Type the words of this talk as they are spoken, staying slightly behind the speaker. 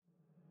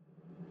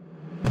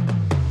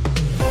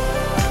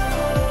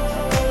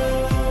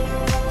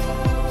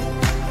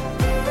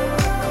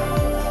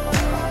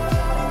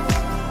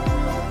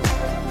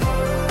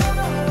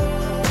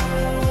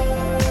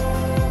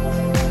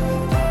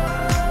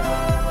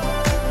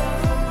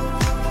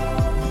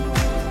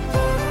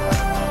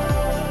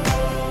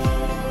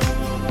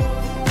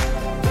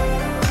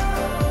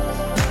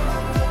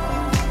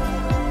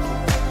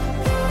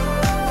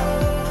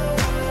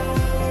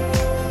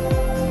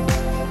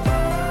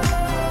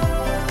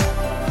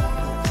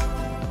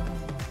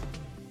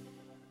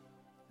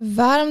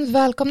Varmt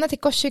välkomna till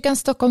Korskyrkan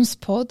Stockholms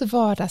podd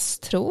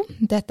Vardagstro.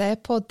 Detta är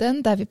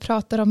podden där vi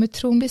pratar om hur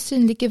tron blir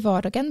synlig i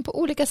vardagen på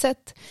olika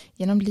sätt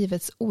genom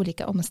livets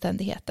olika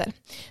omständigheter.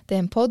 Det är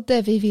en podd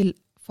där vi vill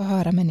få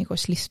höra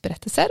människors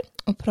livsberättelser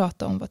och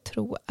prata om vad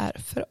tro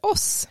är för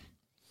oss.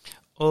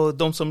 Och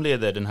de som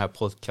leder den här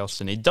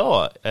podcasten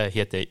idag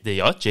heter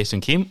jag,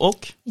 Jason Kim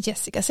och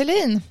Jessica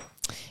Selin.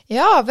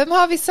 Ja, vem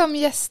har vi som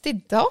gäst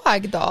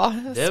idag då?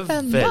 Det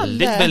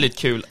är väldigt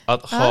kul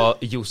att ha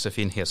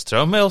Josefin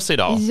Hedström med oss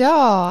idag.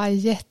 Ja,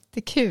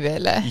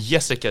 jättekul.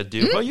 Jessica,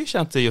 du har ju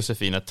känt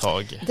Josefin ett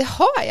tag. Det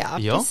har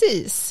jag,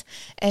 precis.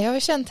 Jag har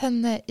känt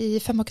henne i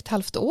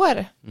 5,5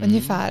 år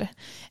ungefär.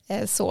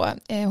 Så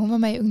hon var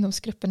med i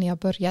ungdomsgruppen när jag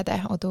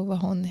började och då var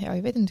hon,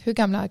 jag vet inte hur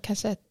gamla,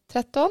 kanske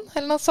 13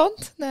 eller något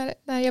sånt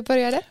när jag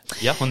började.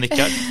 Ja, hon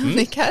nickar.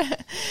 Nickar.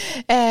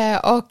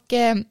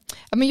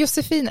 Men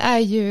Josefin är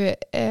ju,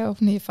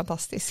 hon är ju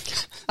fantastisk.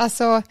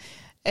 Alltså,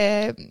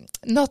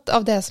 något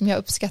av det som jag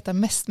uppskattar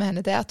mest med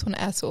henne det är att hon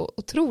är så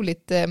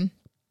otroligt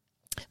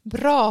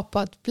bra på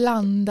att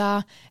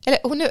blanda, eller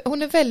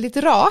hon är väldigt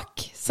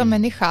rak som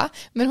människa,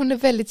 men hon är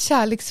väldigt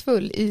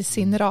kärleksfull i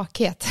sin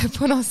rakhet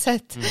på något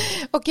sätt.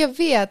 Och jag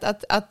vet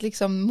att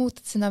liksom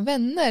mot sina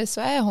vänner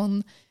så är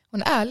hon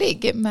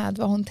ärlig med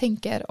vad hon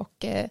tänker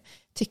och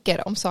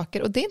tycker om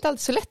saker. Och det är inte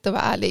alltid så lätt att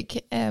vara ärlig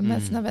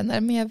med sina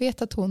vänner, men jag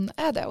vet att hon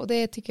är det och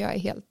det tycker jag är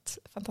helt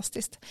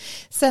fantastiskt.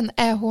 Sen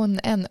är hon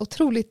en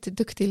otroligt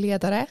duktig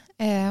ledare.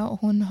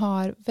 Hon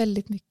har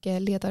väldigt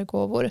mycket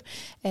ledargåvor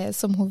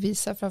som hon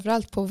visar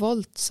framförallt på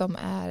Volt som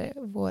är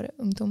vår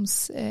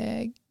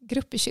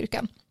ungdomsgrupp i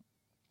kyrkan.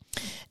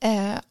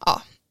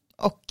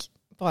 Och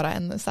bara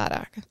en så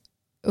här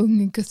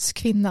ung Guds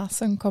kvinna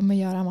som kommer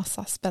göra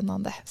massa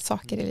spännande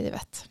saker i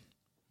livet.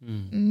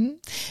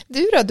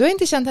 Du då? Du har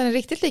inte känt henne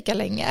riktigt lika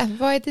länge.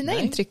 Vad är dina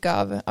intryck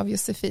av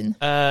Josefin?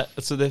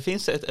 Så det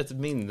finns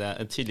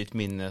ett tydligt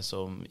minne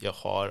som jag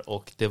har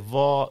och det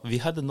var, vi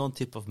hade någon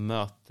typ av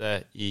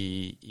möte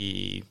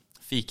i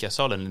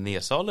fikasalen, i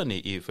nedsalen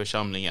i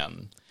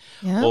församlingen.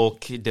 Ja.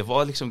 Och det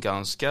var liksom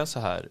ganska så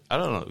här, I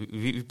don't know,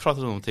 vi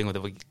pratade om någonting och det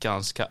var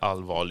ganska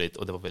allvarligt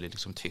och det var väldigt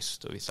liksom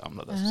tyst och vi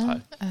samlades så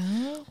här.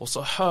 Och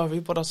så hör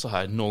vi bara så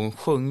här någon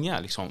sjunga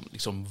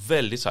liksom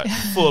väldigt så här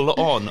full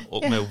on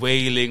och med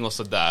wailing och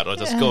så där och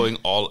just going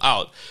all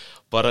out.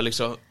 Bara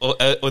liksom,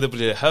 och det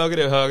blir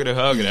högre och högre och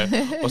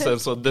högre. Och sen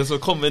så den som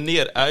kommer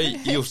ner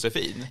är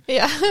Josefin.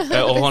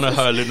 Och hon har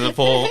hörlurarna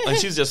på and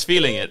she's just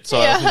feeling it. Så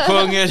hon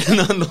sjunger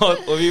den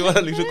låt och vi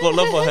bara liksom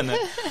kollar på henne.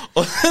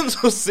 Och sen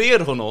så ser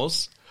hon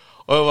oss.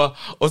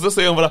 Och så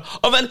säger hon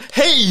bara, men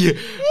hej!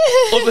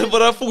 Och sen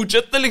bara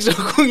fortsätter liksom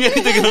sjunga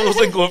lite grann och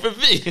sen går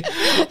förbi.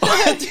 Och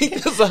jag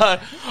tänkte så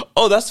här,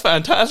 that's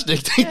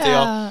fantastic, tänkte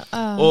jag.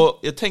 Och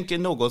jag tänker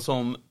något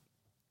som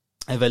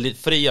är väldigt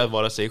fri att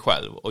vara sig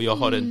själv. Och jag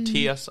har en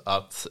tes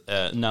att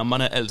när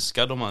man är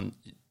älskad och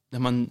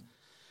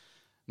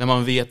när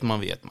man vet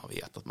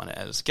att man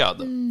är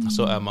älskad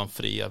så är man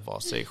fri att vara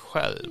sig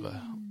själv.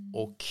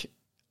 Och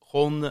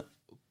hon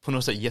på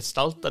något sätt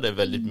gestaltade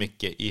väldigt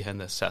mycket i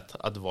hennes sätt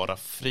att vara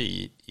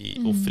fri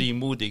och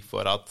frimodig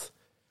för att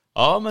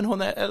men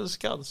hon är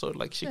älskad så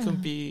like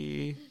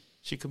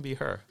she can be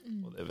her.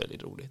 Och det är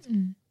väldigt roligt.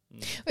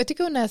 Och jag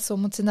tycker hon är så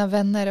mot sina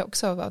vänner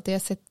också av det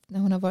jag sett när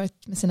hon har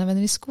varit med sina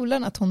vänner i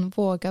skolan att hon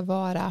vågar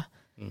vara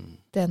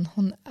den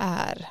hon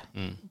är.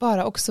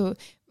 Bara också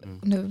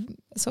nu,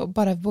 så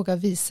bara våga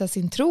visa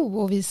sin tro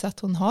och visa att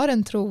hon har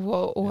en tro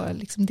och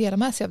liksom dela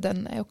med sig av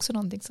den är också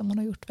någonting som hon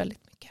har gjort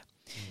väldigt mycket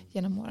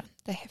genom åren.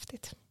 Det är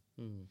häftigt.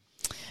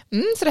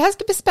 Så det här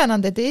ska bli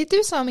spännande. Det är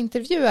du som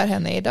intervjuar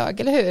henne idag,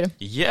 eller hur?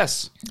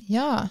 Yes.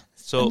 Ja.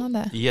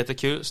 Så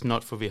jättekul.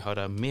 Snart får vi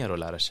höra mer och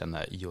lära känna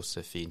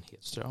Josefin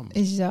Hedström.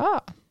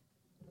 Ja.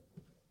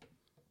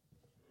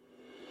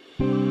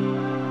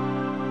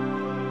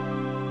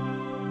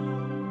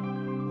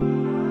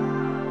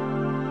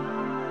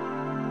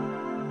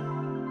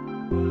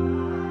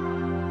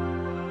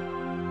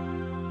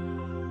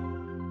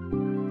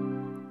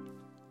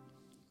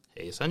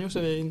 Hejsan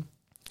Josefin.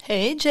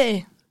 Hej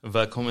Jay.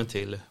 Välkommen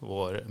till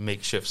vår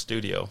makeshift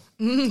studio.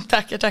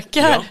 Tackar.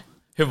 Ja.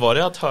 Hur var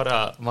det att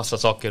höra massa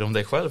saker om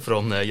dig själv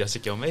från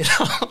Jessica och mig?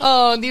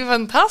 Det är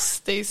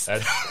fantastiskt.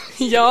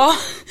 Ja,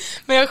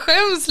 men jag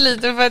skäms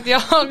lite för att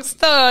jag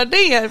störde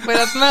er på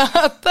ert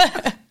möte.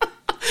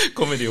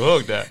 Kommer du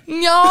ihåg det?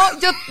 Ja,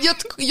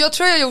 jag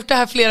tror jag har gjort det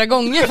här flera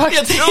gånger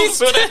faktiskt. Jag tror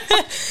så det.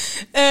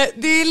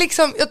 Det är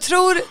liksom, jag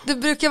tror det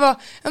brukar vara,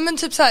 men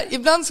typ så här,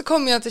 ibland så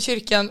kommer jag till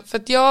kyrkan för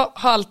att jag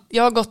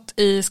har gått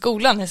i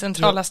skolan i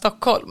centrala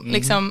Stockholm,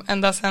 liksom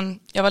ända sedan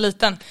jag var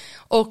liten.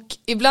 Och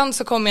ibland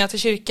så kommer jag till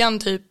kyrkan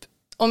typ,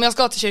 om jag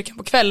ska till kyrkan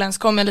på kvällen så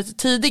kommer jag lite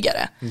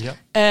tidigare.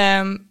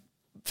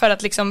 För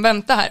att liksom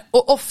vänta här.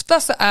 Och ofta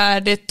så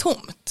är det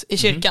tomt i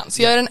kyrkan.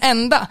 Så jag är den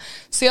enda.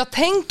 Så jag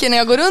tänker när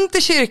jag går runt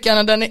i kyrkan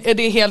och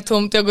det är helt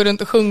tomt, jag går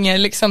runt och sjunger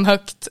liksom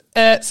högt.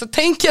 Så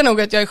tänker jag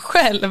nog att jag är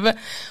själv.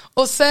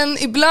 Och sen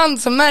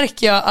ibland så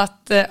märker jag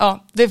att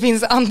det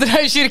finns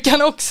andra i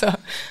kyrkan också.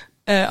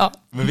 Ja.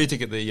 Men vi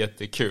tycker det är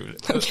jättekul.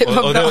 Okej,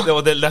 vad bra.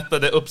 Och det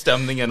lättade upp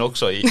stämningen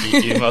också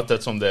i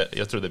mötet som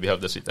jag trodde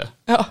behövdes lite.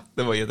 Ja.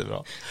 Det var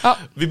jättebra. Ja.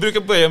 Vi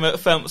brukar börja med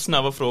 5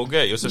 snabba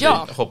frågor. Josefin,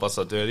 Ja. hoppas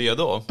att du är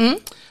redo.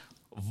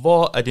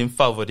 Vad är din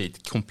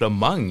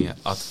favoritkomplimang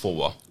att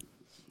få?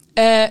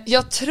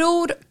 Jag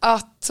tror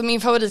att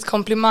min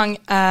favoritkomplimang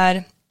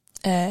är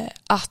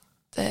att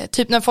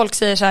typ när folk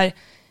säger så här: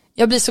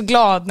 jag blir så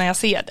glad när jag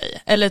ser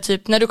dig. Eller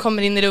typ när du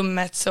kommer in i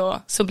rummet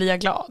så blir jag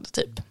glad.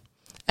 Typ.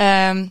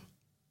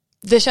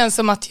 Det känns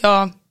som att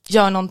jag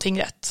gör någonting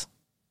rätt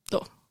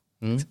då.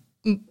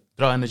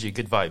 Bra energy,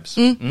 good vibes.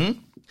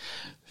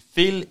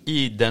 Fyll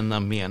i denna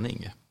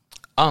mening.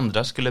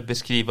 Andra skulle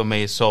beskriva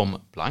mig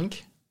som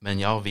blank, men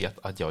jag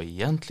vet att jag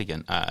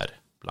egentligen är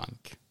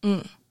blank.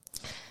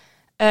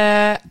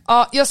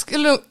 Ja,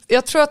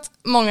 jag tror att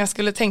många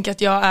skulle tänka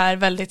att jag är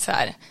väldigt så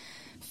här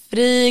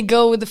fri,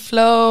 go with the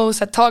flow,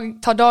 så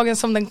här, tar dagen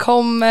som den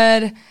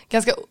kommer,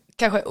 ganska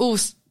kanske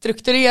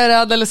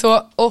ostrukturerad eller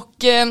så. Och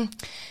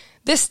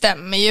det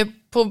stämmer ju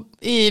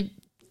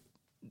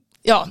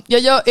ja,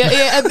 jag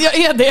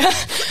är det.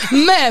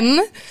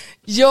 Men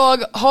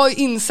jag har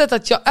insett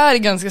att jag är i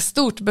ganska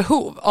stort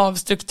behov av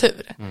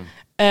struktur.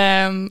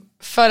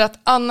 För att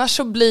annars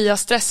så blir jag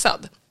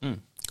stressad.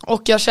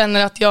 Och jag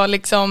känner att jag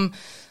liksom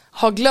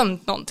har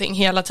glömt någonting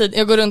hela tiden.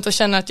 Jag går runt och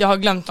känner att jag har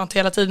glömt något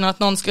hela tiden och att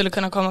någon skulle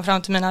kunna komma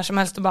fram till mig när som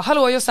helst och bara: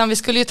 hallå Jossan, vi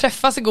skulle ju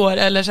träffas igår,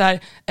 eller så här,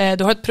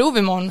 du har ett prov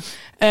imorgon.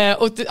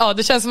 Och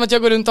det känns som att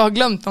jag går runt och har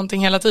glömt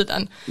någonting hela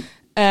tiden.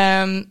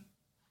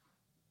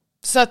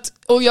 Så att,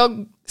 och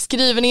jag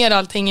skriver ner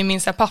allting i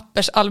min så här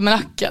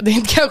pappersalmanacka. Det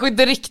är kanske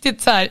inte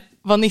riktigt så här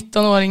vad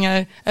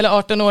 19-åringar eller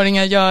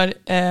 18-åringar gör.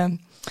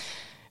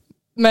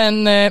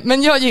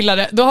 Men jag gillar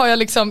det. Då har jag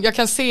liksom, jag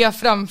kan se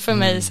framför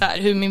mig så här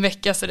hur min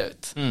vecka ser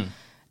ut.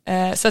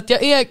 Så att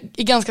jag är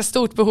i ganska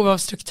stort behov av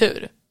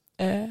struktur.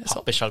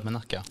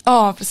 Pappersalmanacka.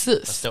 Ja,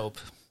 precis.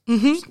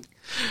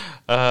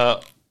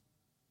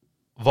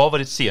 Vad var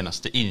ditt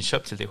senaste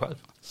inköp till dig själv?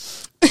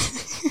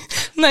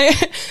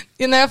 Nej,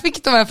 när jag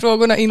fick de här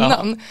frågorna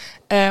innan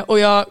och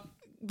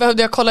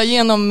behövde jag kolla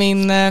igenom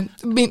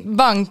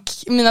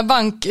mina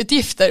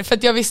bankutgifter för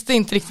att jag visste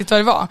inte riktigt vad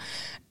det var.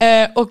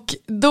 Och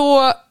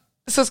då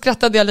så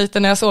skrattade jag lite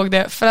när jag såg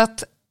det, för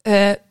att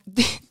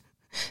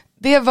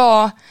det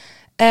var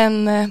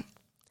en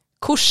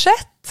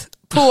korsett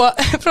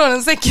från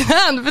en second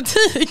hand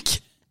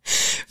butik.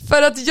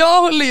 För att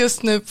jag håller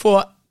just nu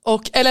på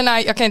eller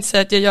nej, jag kan inte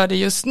säga att jag gör det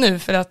just nu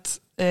för att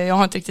jag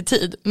har inte riktigt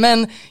tid.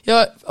 Men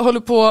jag håller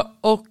på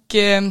och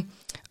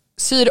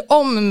syr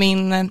om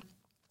min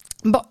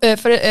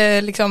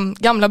liksom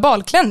gamla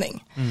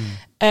balklänning.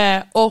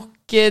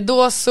 Och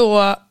då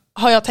så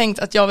har jag tänkt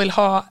att jag vill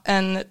ha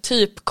en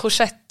typ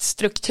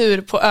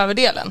korsettstruktur på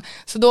överdelen.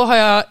 Så då har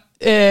jag,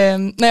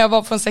 när jag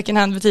var på en second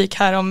hand butik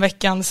här om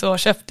veckan, så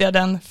köpte jag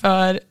den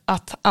för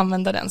att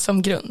använda den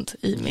som grund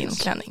i min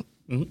klänning.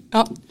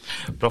 Ja.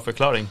 Bra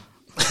förklaring.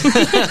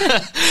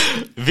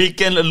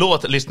 Vilken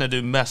låt lyssnar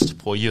du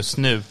mest på just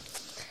nu?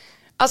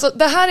 Alltså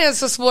det här är en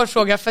så svår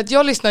fråga, för att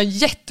jag lyssnar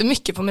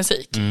jättemycket på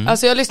musik.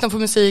 Alltså jag lyssnar på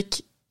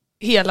musik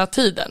hela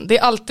tiden. Det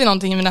är alltid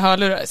någonting i mina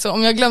hörlurar. Så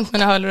om jag har glömt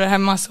mina hörlurar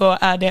hemma så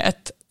är det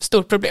ett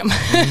stort problem.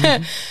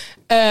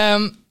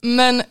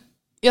 Men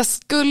jag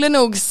skulle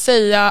nog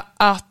säga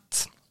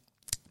att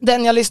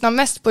den jag lyssnar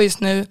mest på just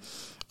nu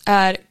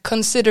är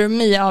Consider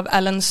Me av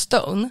Alan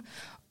Stone.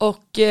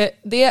 Och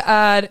det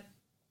är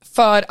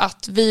för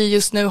att vi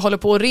just nu håller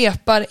på och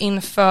repar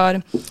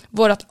inför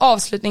vårt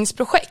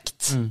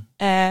avslutningsprojekt.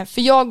 För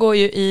jag går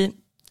ju i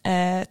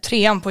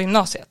 3:an på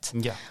gymnasiet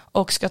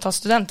och ska ta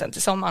studenten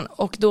till sommaren.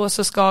 Och då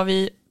så ska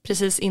vi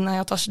precis innan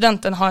jag tar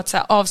studenten ha ett så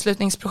här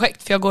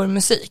avslutningsprojekt, för jag går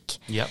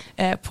musik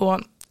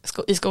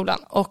i skolan.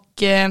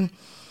 Och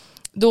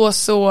då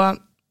så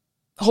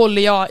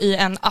håller jag i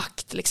en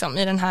akt liksom,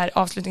 i den här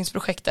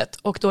avslutningsprojektet,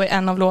 och då är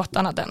en av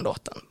låtarna den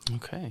låten.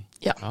 Okay.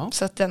 Ja,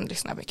 så att den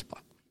lyssnar jag mycket på.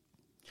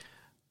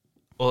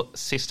 Och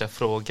sista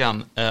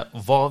frågan,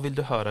 vad vill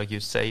du höra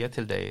Gud säga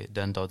till dig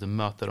den dag du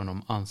möter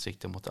honom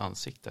ansikte mot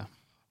ansikte?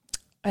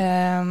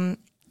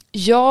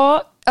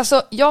 Jag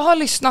har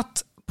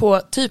lyssnat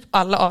på typ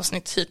alla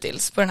avsnitt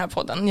hittills på den här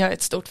podden. Jag är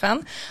ett stort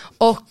fan.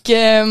 Och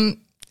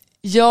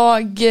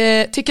jag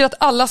tycker att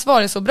alla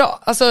svar är så bra.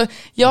 Alltså,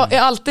 jag är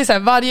alltid så här,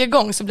 varje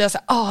gång så blir jag så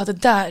här,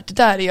 det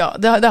där är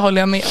jag. Det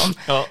håller jag med om.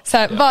 Ja, så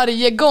här,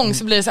 varje gång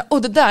så blir det så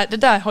här, det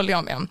där håller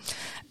jag med om.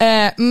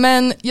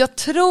 Men jag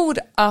tror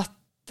att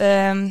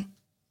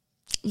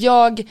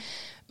jag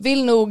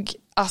vill nog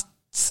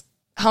att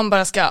han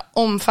bara ska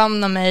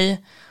omfamna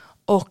mig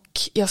och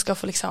jag ska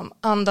få liksom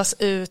andas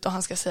ut och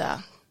han ska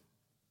säga,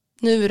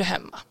 nu är du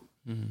hemma.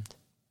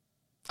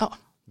 Ja.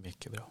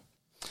 Mycket bra.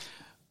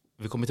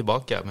 Vi kommer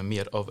tillbaka med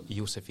mer av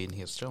Josefin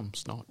Hedström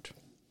snart.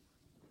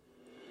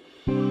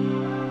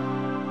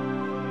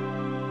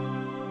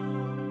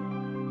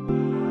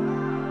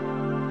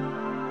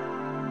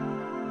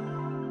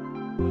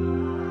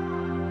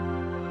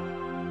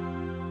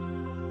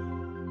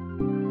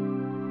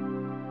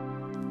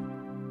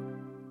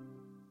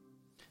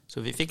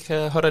 Så vi fick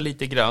höra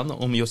lite grann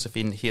om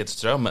Josefin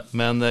Hedström,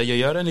 men jag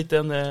gör en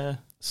liten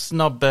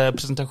snabb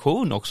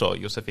presentation också,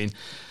 Josefin.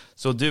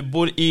 Så du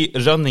bor i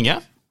Rönninge,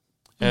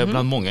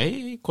 bland många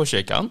i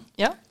Korskyrkan.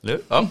 Ja. Eller?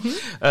 Ja.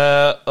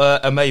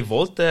 Är med i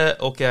Volt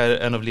och är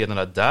en av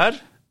ledarna där.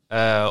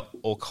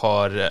 Och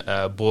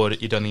bor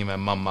i Rönninge med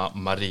mamma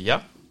Maria,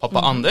 pappa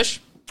Anders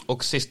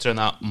och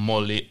systrarna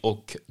Molly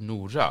och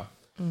Nora.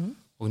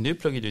 Och nu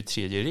pluggar du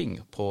 3:e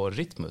ring på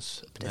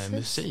Rytmus med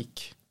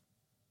musik.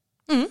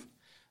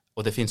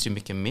 Och det finns ju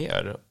mycket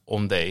mer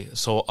om dig.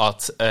 Så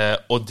att,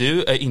 och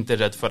du är inte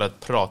rädd för att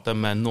prata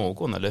med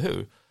någon, eller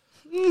hur?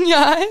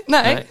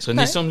 Nej. Så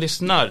ni som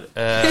lyssnar,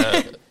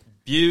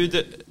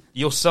 bjud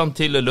Jossan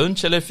till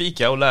lunch eller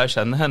fika och lär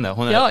känna henne.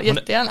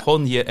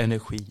 Hon ger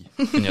energi,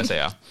 kan jag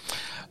säga.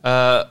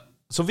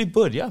 Så vi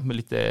börjar med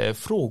lite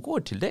frågor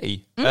till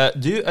dig.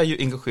 Du är ju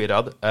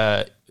engagerad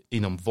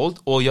inom Volt,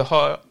 och jag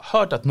har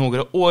hört att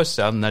några år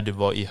sedan när du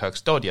var i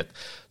högstadiet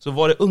så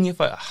var det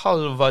ungefär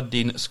halva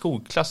din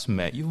skolklass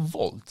med i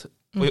Volt.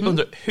 Och jag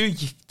undrar, hur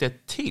gick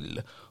det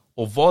till?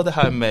 Och var det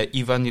här med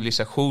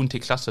evangelisation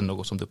till klassen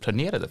något som du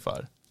planerade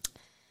för?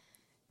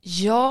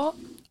 Ja,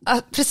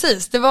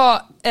 precis. Det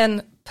var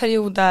en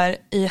period där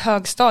i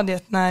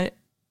högstadiet när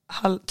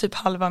typ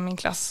halva min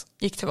klass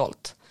gick till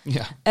Volt.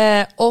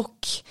 Yeah.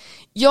 Och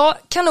jag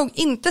kan nog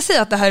inte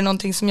säga att det här är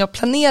någonting som jag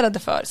planerade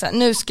för. Så här,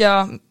 nu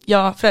ska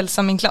jag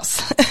frälsa min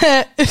klass.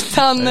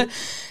 Utan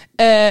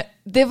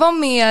det var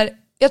mer,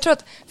 jag tror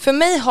att för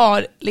mig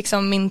har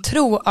liksom min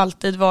tro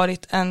alltid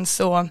varit en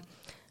så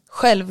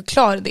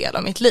självklar del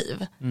av mitt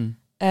liv.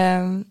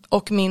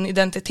 Och min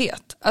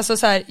identitet. Alltså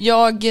så här,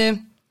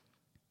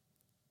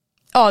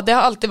 det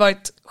har alltid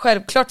varit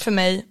självklart för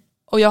mig.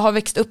 Och jag har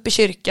växt upp i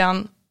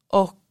kyrkan.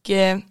 Och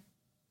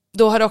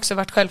då har det också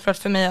varit självklart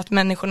för mig att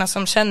människorna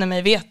som känner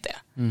mig vet det.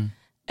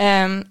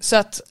 Så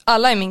att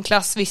alla i min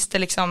klass visste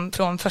liksom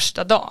från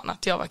första dagen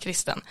att jag var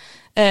kristen.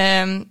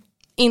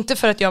 Inte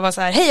för att jag var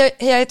så här, hej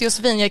jag heter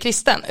Josefin, jag är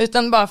kristen.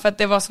 Utan bara för att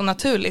det var så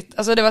naturligt.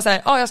 Alltså det var så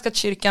här, jag ska till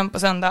kyrkan på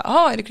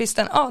söndag. Är du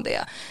kristen? Det är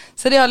jag.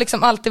 Så det har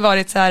liksom alltid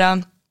varit så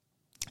här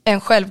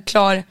en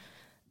självklar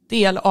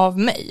del av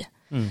mig.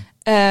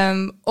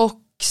 Och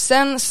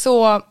sen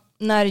så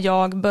när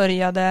jag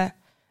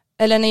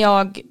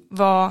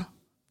var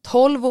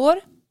 12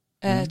 år,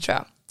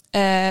 tror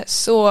jag,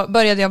 så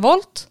började jag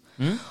Volt.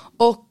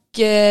 Och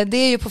det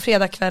är ju på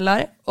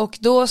fredagskvällar. Och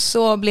då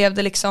så blev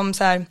det liksom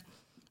så här,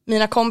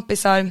 mina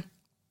kompisar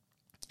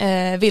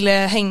ville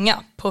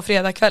hänga på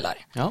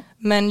fredagskvällar. Ja.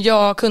 Men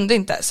jag kunde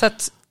inte. Så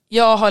att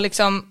jag har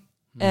liksom,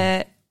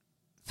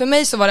 för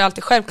mig så var det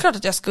alltid självklart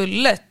att jag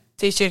skulle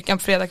till kyrkan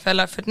på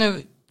fredagskvällar. För att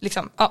nu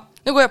liksom,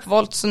 nu går jag på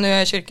Volt, så nu är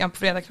jag i kyrkan på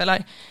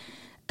fredagskvällar.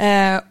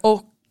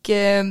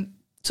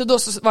 Så då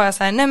så var jag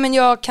så här, nej men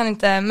jag kan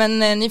inte, men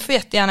ni får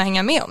jättegärna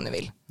hänga med om ni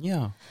vill.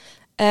 Ja.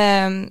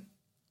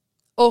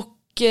 Och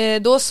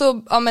då så,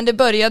 men det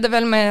började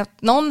väl med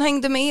att någon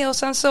hängde med, och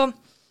sen så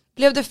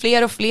blev det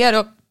fler och fler,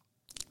 och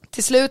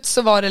till slut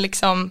så var det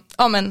liksom,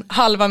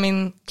 halva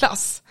min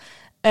klass.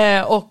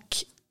 Och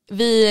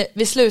vi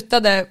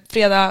slutade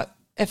fredag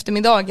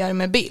eftermiddagar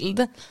med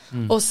bild.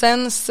 Och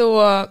sen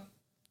så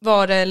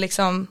var det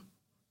liksom,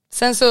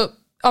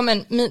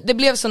 det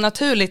blev så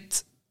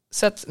naturligt.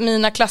 Så att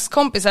mina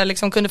klasskompisar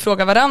liksom kunde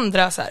fråga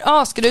varandra så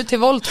här, ska du till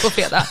Volt på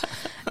fredag?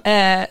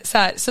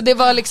 Så det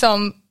var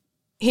liksom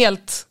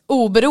helt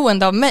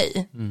oberoende av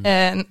mig.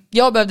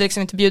 Jag behövde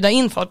liksom inte bjuda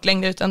in folk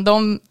längre, utan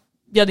de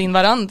bjöd in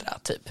varandra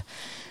typ.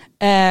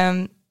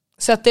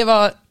 Så att det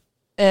var,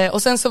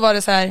 och sen så var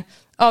det så här,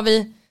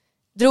 vi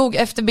drog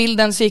efter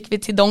bilden, så gick vi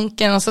till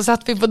Donken, och så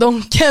satt vi på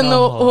Donken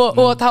och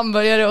åt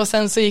hamburgare, och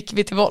sen så gick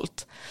vi till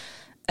Volt.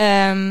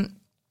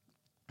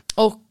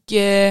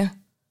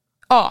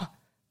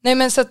 Nej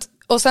men så att,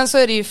 och sen så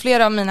är det ju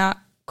flera av mina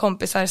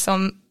kompisar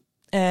som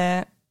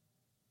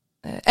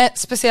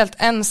speciellt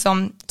en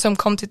som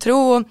kom till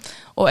tro,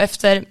 och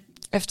efter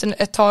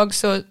ett tag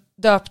så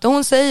döpte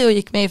hon sig och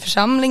gick med i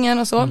församlingen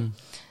och så.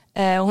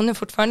 Hon är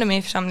fortfarande med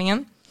i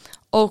församlingen.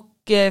 Och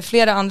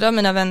flera andra av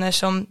mina vänner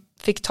som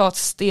fick ta ett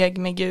steg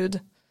med Gud.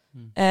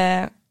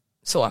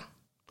 Så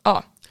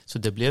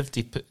det blev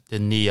typ det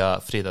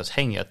nya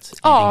fredagshänget i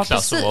din klass,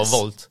 precis. Och var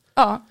Volt.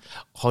 Ja.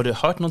 Har du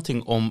hört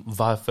någonting om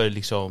varför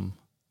liksom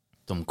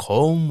de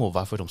kom, och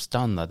varför de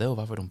stannade, och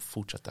varför de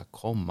fortsatte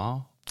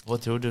komma?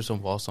 Vad tror du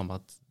som var som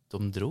att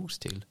de drogs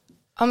till?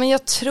 Ja, men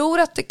jag tror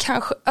att det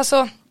kanske,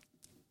 alltså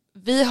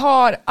vi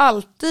har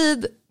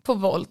alltid på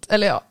Volt,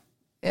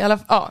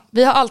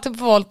 vi har alltid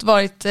på Volt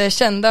varit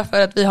kända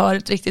för att vi har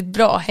ett riktigt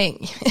bra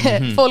häng.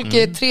 Folk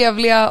är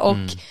trevliga, och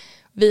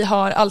vi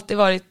har alltid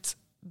varit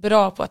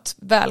bra på att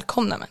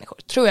välkomna människor,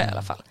 tror jag i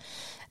alla fall.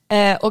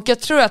 Och jag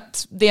tror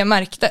att det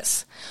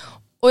märktes.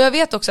 Och jag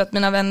vet också att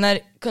mina vänner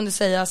kunde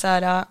säga så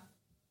här,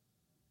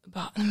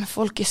 men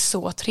folk är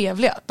så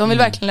trevliga. De vill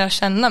verkligen lära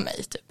känna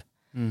mig typ.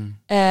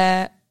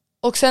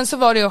 Och sen så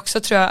var det också,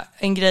 tror jag,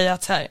 en grej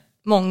att så här,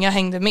 många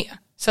hängde med.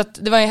 Så att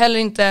det var ju heller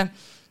inte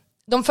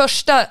de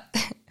första,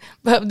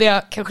 behövde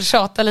jag kanske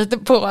tjata lite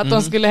på att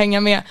de skulle hänga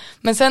med.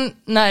 Men sen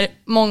när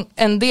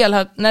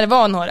när det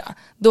var några,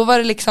 då var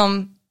det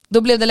liksom,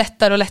 då blev det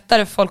lättare och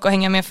lättare för folk att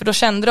hänga med, för då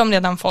kände de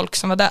redan folk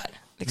som var där.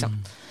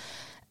 Liksom.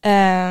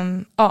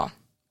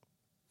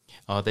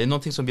 Ja, det är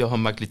någonting som jag har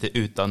märkt lite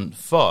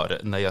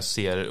utanför när jag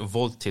ser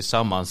Volt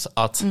tillsammans,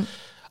 att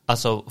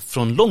alltså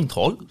från långt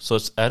håll så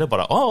är det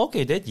bara,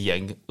 okej, det är ett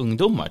gäng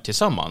ungdomar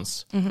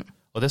tillsammans.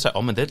 Och det är så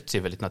här, men det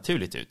ser väldigt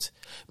naturligt ut.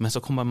 Men så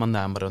kommer man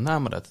närmare och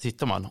närmare,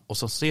 tittar man och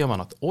så ser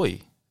man att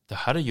oj, det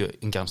här är ju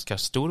en ganska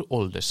stor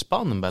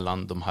åldersspann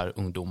mellan de här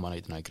ungdomarna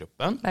i den här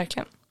gruppen.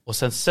 verkligen. Och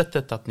sen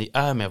sättet att ni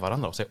är med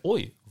varandra och säger,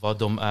 oj, vad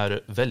de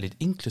är väldigt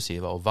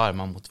inklusiva och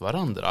varma mot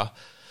varandra.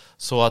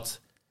 Så att,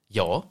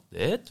 ja,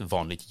 det är ett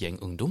vanligt gäng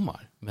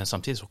ungdomar. Men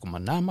samtidigt så kommer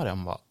man närmare och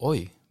bara,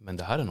 oj, men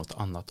det här är något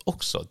annat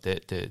också.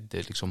 Det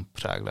liksom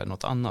präglar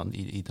något annat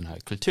i den här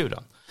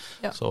kulturen.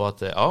 Ja. Så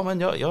att, men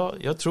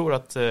jag tror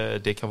att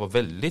det kan vara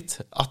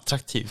väldigt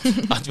attraktivt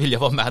att vilja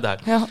vara med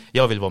där. Ja.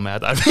 Jag vill vara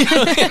med där.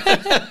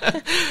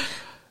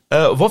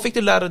 Vad fick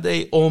du lära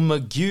dig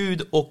om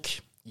Gud och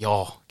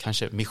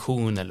kanske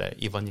mission eller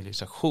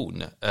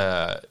evangelisation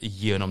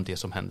genom det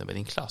som hände med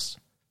din klass?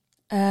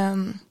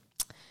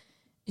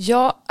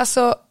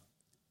 Alltså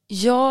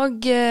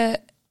jag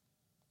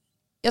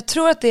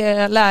tror att det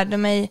jag lärde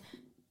mig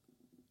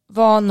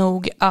var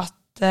nog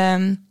att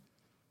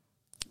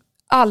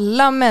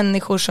alla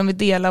människor som vi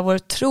delar vår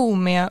tro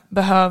med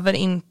behöver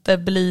inte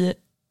bli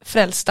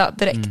frälsta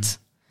direkt.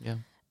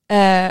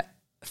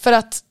 För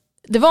att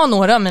det var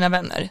några av mina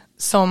vänner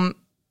som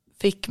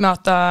fick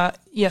möta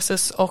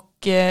Jesus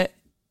och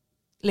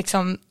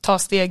liksom ta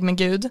steg med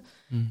Gud.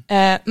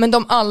 Men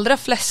de allra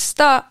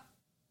flesta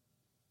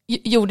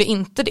gjorde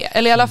inte det.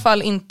 Eller i alla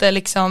fall inte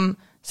liksom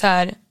så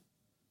här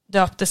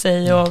döpte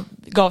sig och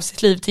gav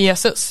sitt liv till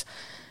Jesus.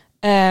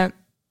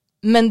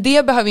 Men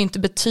det behöver inte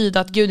betyda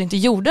att Gud inte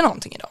gjorde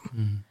någonting i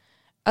dem.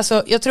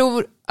 Alltså jag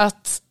tror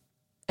att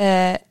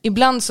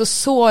ibland så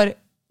sår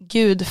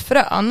Gud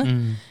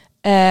frön.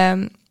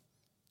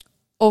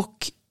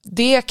 Och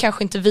det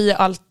kanske inte vi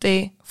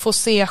alltid får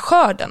se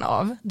skörden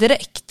av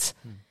direkt.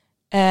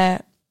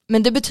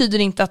 Men det betyder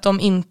inte att de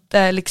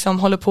inte liksom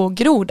håller på att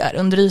gro där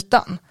under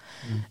ytan.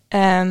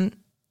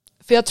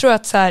 För jag tror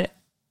att så här,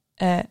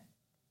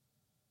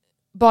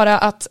 bara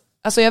att,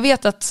 alltså jag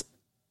vet att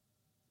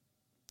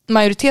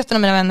majoriteten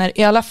av mina vänner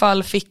i alla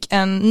fall fick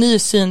en ny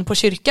syn på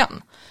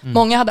kyrkan.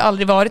 Många hade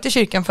aldrig varit i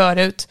kyrkan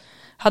förut,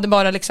 hade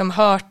bara liksom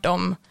hört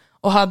dem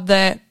och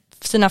hade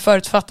sina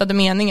förutfattade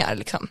meningar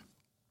liksom.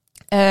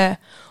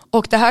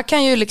 Och det här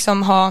kan ju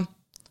liksom ha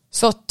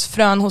sått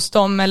frön hos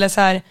dem eller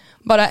så här,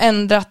 bara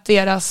ändrat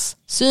deras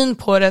syn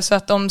på det så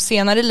att de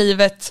senare i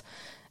livet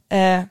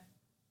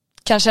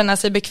kan känna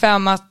sig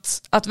bekväma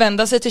att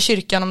vända sig till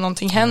kyrkan om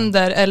någonting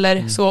händer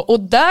eller så. Och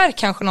där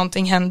kanske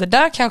någonting händer.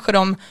 Där kanske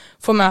de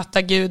får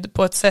möta Gud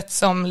på ett sätt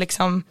som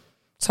liksom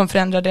som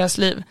förändrar deras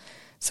liv.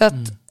 Så att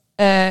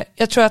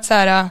jag tror att så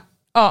här,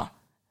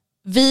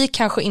 vi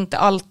kanske inte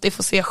alltid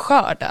får se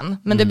skörden,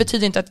 men det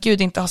betyder inte att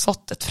Gud inte har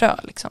sått ett frö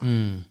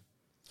liksom.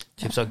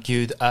 Typ så att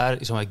Gud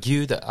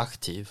är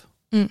aktiv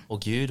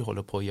och Gud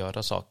håller på att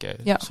göra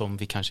saker som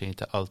vi kanske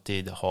inte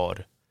alltid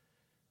har,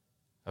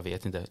 jag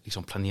vet inte,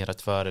 liksom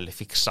planerat för eller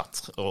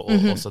fixat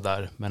och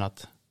sådär, men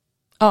att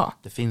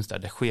det finns där,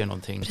 det sker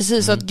någonting.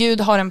 Precis, så att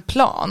Gud har en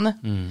plan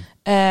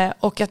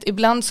och att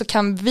ibland så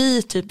kan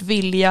vi typ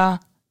vilja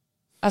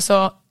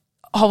alltså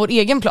ha vår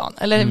egen plan,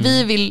 eller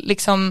vi vill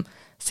liksom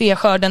se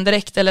skörden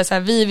direkt, eller så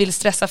här, vi vill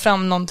stressa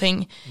fram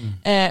någonting.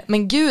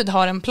 Men Gud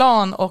har en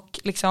plan och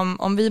liksom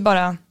om vi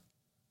bara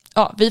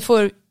vi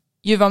får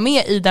ju vara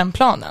med i den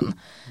planen.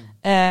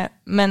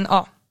 Men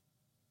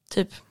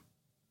typ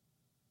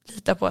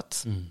lita på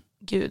att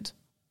Gud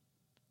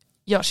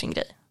gör sin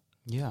grej.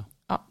 Ja,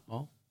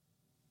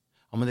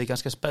 men det är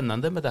ganska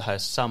spännande med det här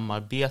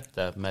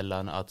samarbetet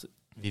mellan att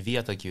vi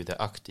vet att Gud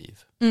är aktiv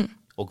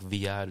och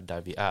vi är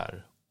där vi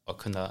är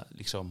och kunna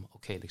liksom,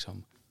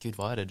 Gud,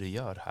 vad är det du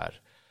gör här?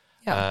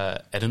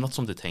 Är det något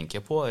som du tänker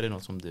på? Är det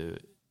något som du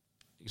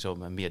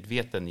liksom är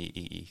medveten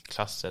i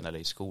klassen eller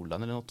i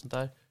skolan eller något sånt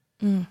där?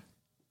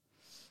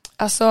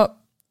 Alltså,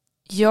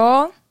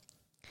 jag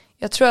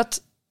tror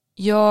att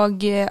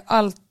jag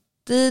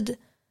alltid,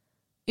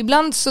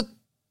 ibland så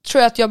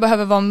tror jag att jag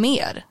behöver vara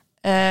mer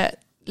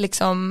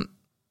liksom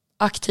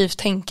aktivt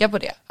tänka på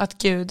det, att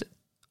Gud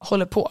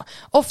håller på.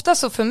 Ofta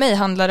så för mig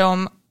handlar det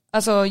om,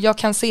 alltså jag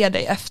kan se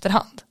det i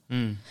efterhand.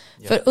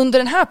 För under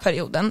den här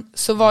perioden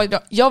så var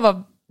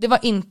det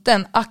var inte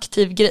en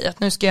aktiv grej att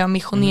nu ska jag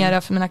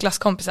missionera för mina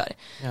klasskompisar.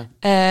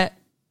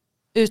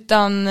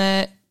 Utan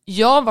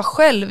jag var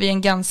själv i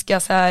en ganska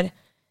så här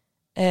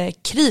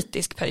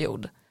kritisk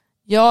period.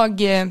 Jag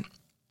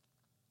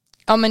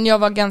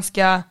var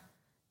ganska,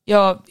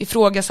 jag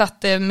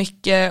ifrågasatte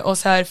mycket och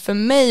så här, för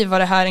mig var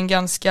det här en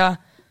ganska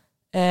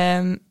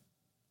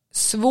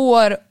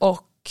svår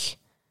och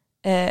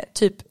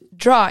typ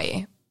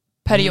dry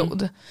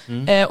period.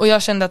 Och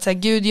jag kände att så här,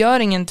 Gud gör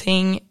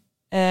ingenting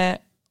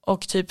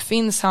och typ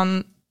finns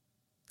han,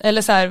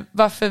 eller så här,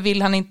 varför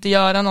vill han inte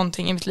göra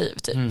någonting i mitt liv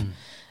typ.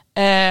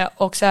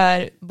 Och så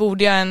här,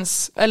 borde jag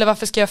ens, eller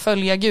varför ska jag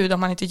följa Gud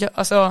om han inte gör,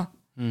 alltså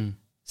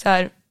så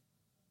här,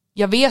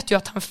 jag vet ju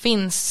att han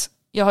finns,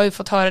 jag har ju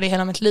fått höra det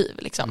hela mitt liv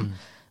liksom,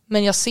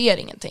 men jag ser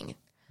ingenting.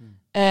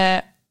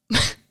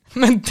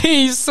 Men det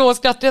är ju så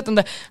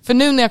skrattretande, för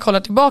nu när jag kollar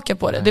tillbaka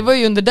på det var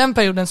ju under den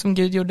perioden som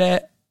Gud gjorde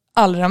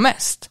allra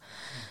mest.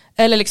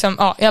 Eller liksom,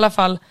 ja, i alla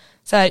fall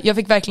så här, jag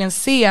fick verkligen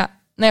se,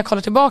 när jag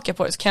kollar tillbaka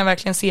på det så kan jag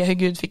verkligen se hur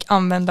Gud fick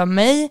använda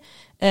mig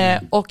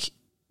och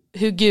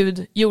hur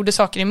Gud gjorde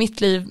saker i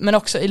mitt liv, men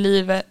också i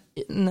livet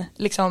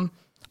liksom,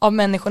 av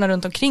människorna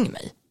runt omkring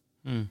mig.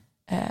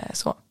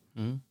 Så.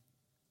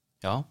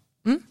 Ja.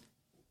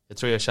 Jag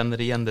tror jag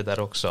känner igen det där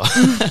också.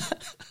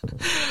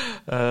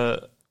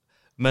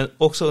 Men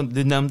också,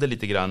 du nämnde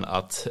lite grann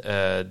att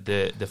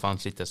det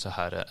fanns lite så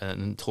här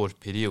en torr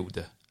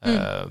period.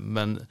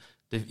 Men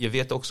jag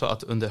vet också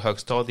att under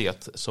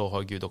högstadiet så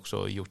har Gud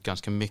också gjort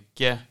ganska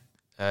mycket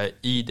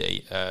i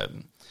dig.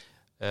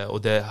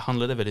 Och det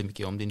handlade väldigt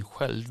mycket om din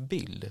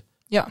självbild.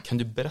 Ja. Kan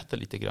du berätta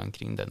lite grann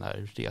kring den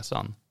här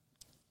resan?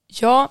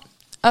 Ja,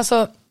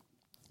 alltså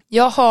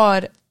jag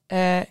har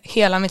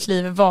hela mitt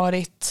liv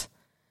varit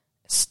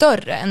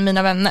större än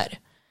mina vänner.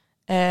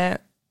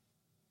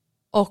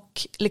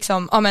 Och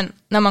liksom, ja, men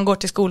när man går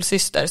till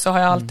skolsyster så har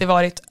jag alltid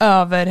varit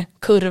över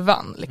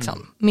kurvan,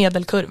 liksom,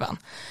 medelkurvan.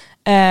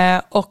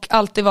 Och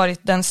alltid varit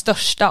den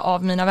största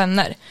av mina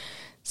vänner.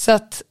 Så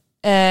att,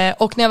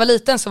 och när jag var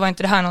liten så var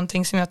inte det här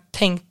någonting som jag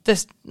tänkte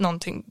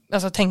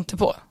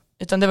på.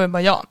 Utan det var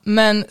bara jag.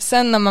 Men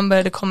sen när man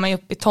började komma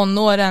upp i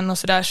tonåren och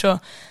sådär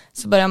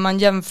så börjar man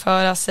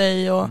jämföra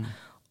sig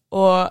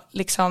och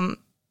liksom,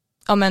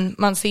 ja men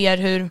man ser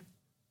hur,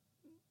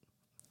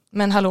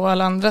 men hallå,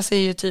 alla andra ser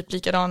ju typ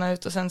likadana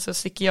ut och sen så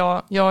sticker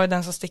jag är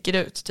den som sticker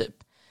ut typ.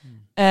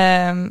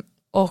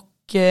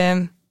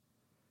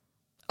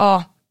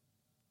 Ja,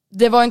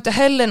 det var inte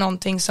heller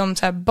någonting som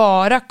så här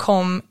bara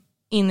kom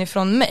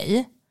inifrån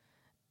mig,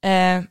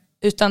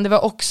 utan det var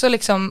också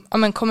liksom, ja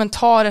men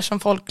kommentarer som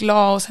folk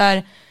la och så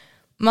här,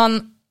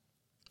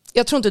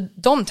 jag tror inte,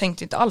 de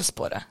tänkte inte alls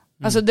på det.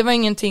 Alltså det var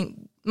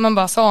ingenting, man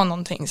bara sa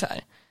någonting så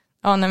här,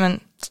 ja nej men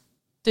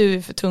du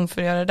är för tung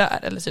för att göra det där,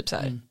 eller typ så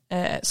här,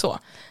 så.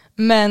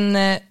 Men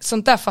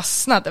sånt där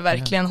fastnade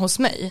verkligen hos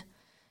mig.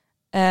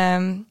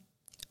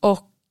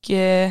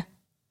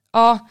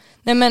 Ja,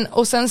 nej men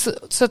och sen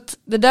så att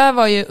det där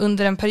var ju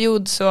under en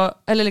period så,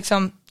 eller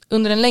liksom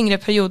under en längre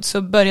period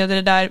så började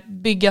det där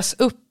byggas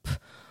upp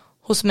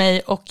hos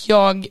mig och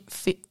jag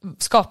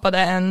skapade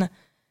en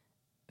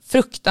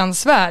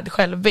fruktansvärd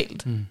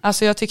självbild.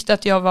 Alltså jag tyckte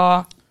att jag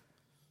var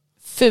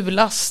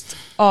fulast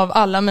av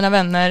alla mina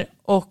vänner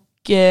och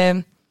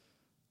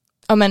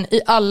ja men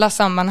i alla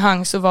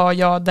sammanhang så var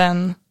jag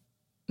den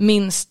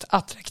minst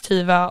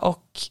attraktiva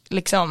och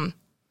liksom,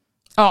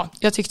 ja,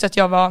 jag tyckte att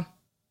jag var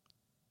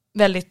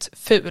väldigt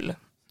ful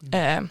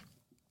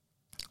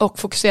och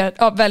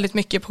fokuserad väldigt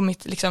mycket på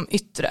mitt liksom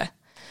yttre.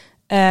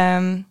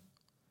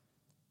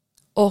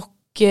 Och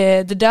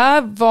det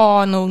där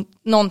var nog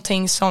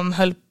någonting som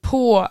höll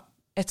på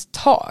ett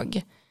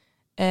tag.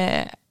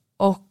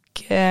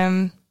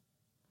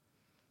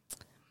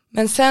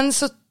 Men sen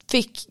så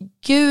fick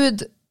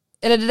Gud,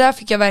 eller det där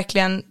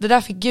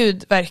fick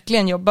Gud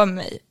verkligen jobba med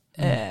mig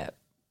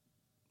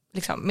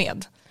liksom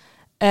med.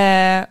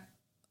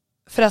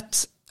 För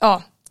att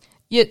ja,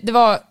 det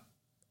var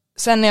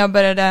sen när jag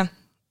började,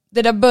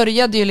 det där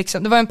började ju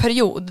liksom, det var en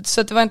period,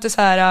 så att det var inte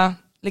så här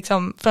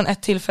liksom från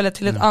ett tillfälle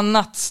till ett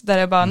annat där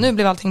det bara nu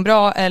blev allting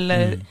bra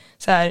eller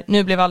så här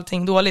nu blev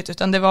allting dåligt,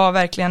 utan det var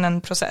verkligen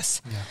en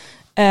process.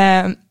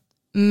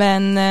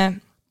 Men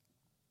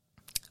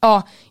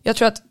ja, jag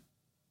tror att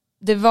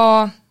det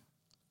var,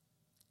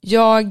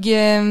 jag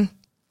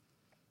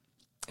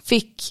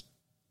fick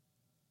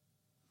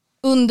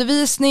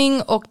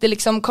undervisning och det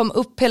liksom kom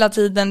upp hela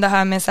tiden det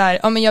här med så här,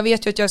 ja men jag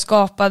vet ju att jag är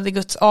skapad i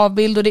Guds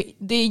avbild och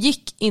det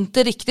gick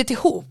inte riktigt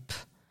ihop.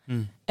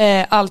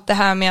 Allt det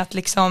här med att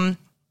liksom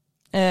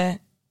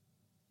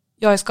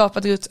jag är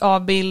skapad i Guds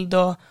avbild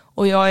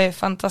och jag är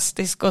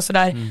fantastisk och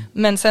sådär.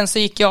 Men sen så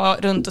gick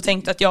jag runt och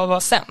tänkte att jag var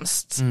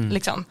sämst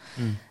liksom.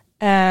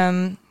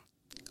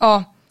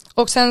 Ja,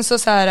 och sen så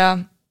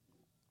här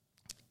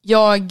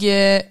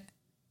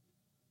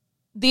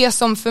det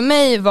som för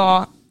mig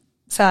var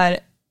så här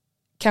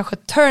kanske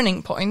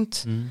turning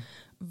point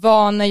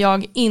var när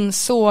jag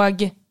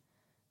insåg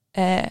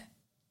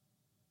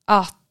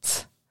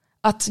att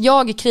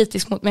jag är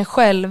kritisk mot mig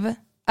själv,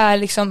 är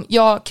liksom,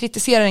 jag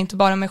kritiserar inte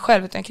bara mig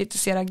själv utan jag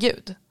kritiserar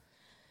Gud.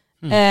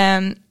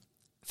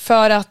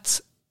 För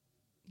att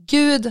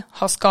Gud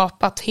har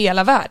skapat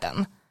hela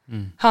världen.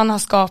 Han har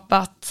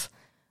skapat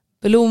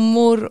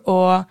blommor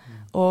och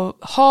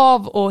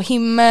hav och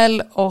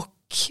himmel och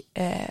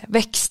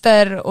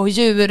växter och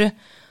djur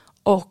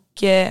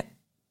och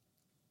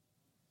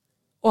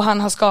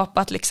han har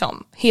skapat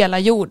liksom hela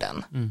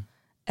jorden.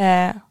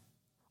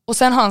 Och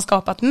sen har han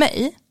skapat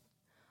mig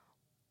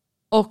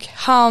och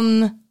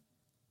han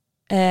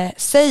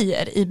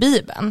säger i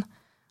Bibeln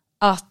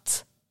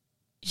att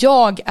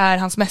jag är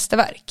hans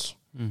mästerverk.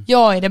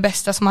 Jag är det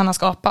bästa som han har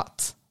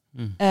skapat.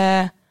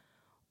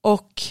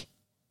 Och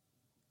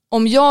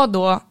om jag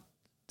då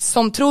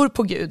som tror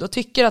på Gud och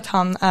tycker att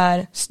han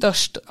är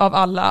störst av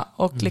alla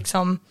och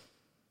liksom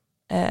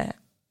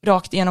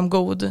rakt igenom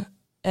god,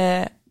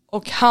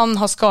 och han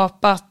har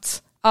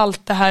skapat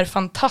allt det här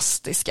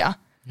fantastiska,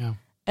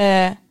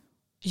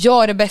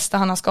 gör det bästa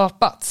han har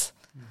skapat.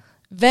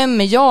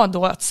 Vem är jag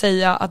då att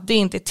säga att det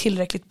inte är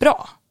tillräckligt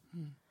bra?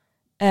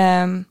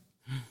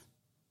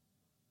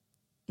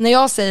 När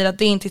jag säger att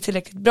det inte är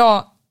tillräckligt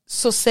bra,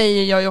 så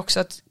säger jag ju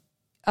också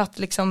att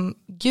liksom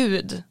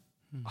Gud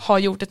har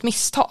gjort ett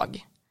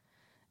misstag.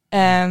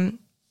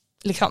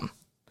 Liksom.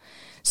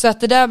 Så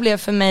att det där blev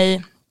för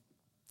mig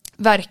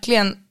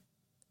verkligen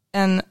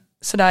en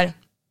sådär,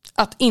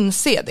 att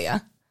inse det.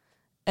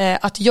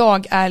 Att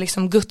jag är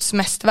liksom Guds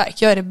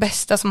mästerverk. Jag är det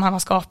bästa som han har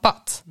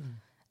skapat.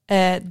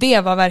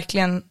 Det var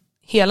verkligen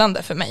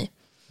helande för mig.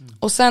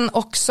 Och sen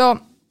också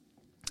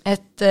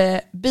ett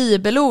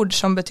bibelord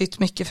som betytt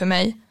mycket för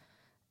mig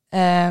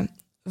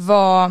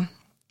var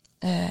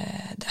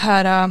det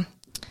här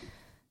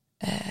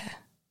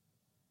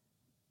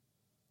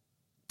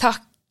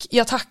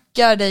jag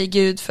tackar dig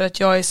Gud för att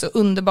jag är så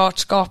underbart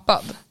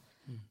skapad.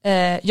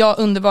 Jag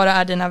underbara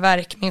är dina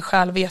verk, min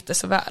själ vet det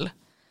så väl.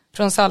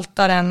 Från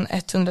Psaltaren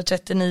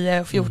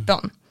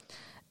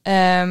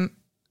 139:14.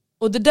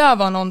 Och det där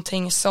var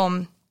någonting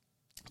som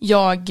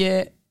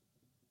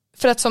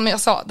för att som jag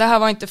sa, det här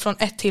var inte från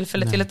ett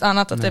tillfälle till ett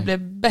annat att det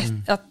blev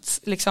att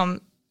liksom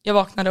jag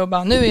vaknade och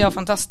bara, nu är jag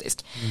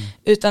fantastisk.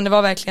 Utan det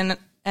var verkligen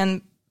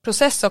en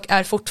process och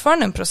är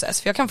fortfarande en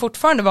process. För jag kan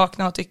fortfarande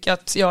vakna och tycka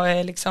att jag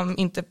är liksom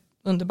inte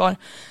underbar.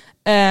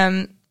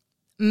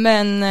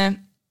 Men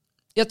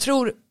jag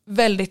tror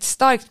väldigt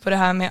starkt på det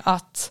här med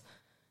att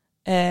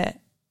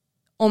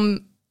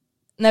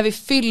när vi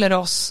fyller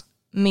oss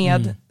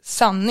med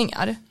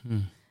sanningar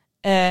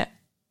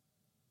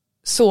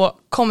så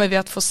kommer vi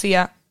att få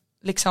se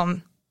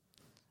liksom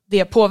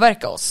det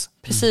påverka oss.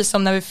 Precis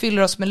som när vi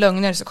fyller oss med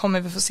lögner så kommer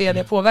vi få se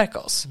det påverka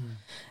oss.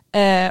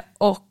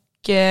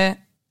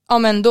 Ja,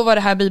 men då var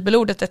det här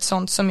bibelordet ett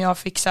sånt som jag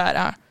fick så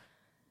här,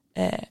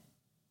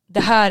 det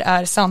här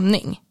är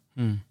sanning.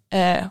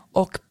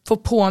 Och få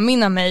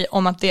påminna mig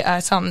om att det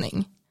är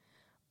sanning.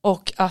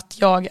 Och att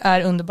jag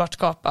är underbart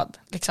skapad.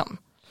 Liksom.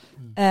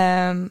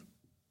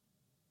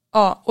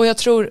 Ja, och jag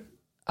tror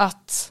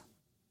att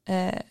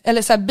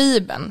eller så här,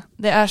 Bibeln,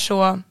 det är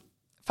så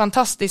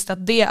fantastiskt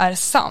att det är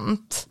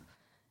sant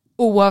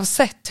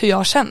oavsett hur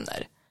jag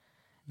känner.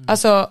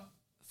 Alltså,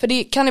 för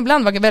det kan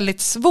ibland vara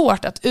väldigt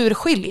svårt att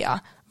urskilja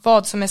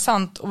vad som är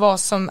sant och vad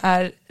som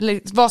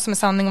är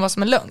sanning och vad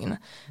som är lögn.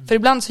 För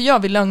ibland så gör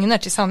vi lögner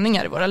till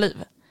sanningar i våra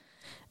liv.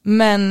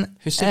 Men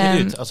hur ser det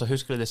ut? Alltså, hur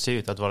skulle det se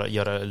ut att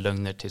göra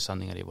lögner till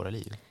sanningar i våra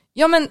liv?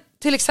 Ja, men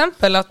till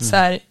exempel att så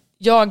här,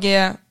 jag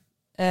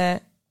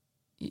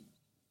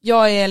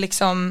är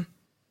liksom,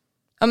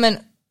 ja men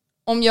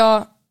om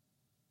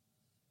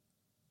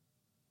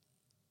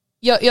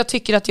jag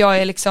tycker att jag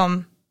är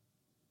liksom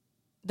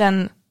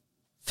den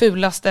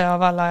fulaste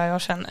av alla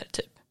jag känner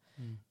typ.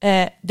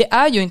 Det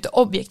är ju inte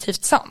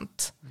objektivt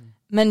sant.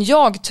 Men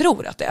jag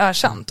tror att det är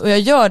sant och jag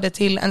gör det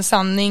till en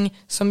sanning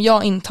som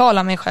jag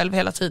intalar mig själv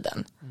hela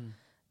tiden.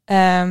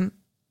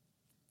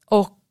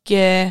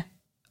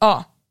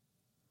 Ja,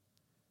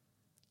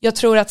 jag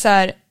tror att så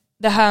här,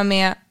 det här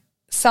med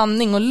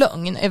sanning och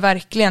lögn är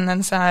verkligen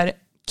en så här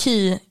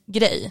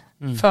key-grej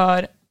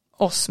för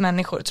oss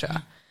människor, tror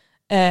jag.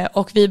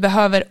 Och vi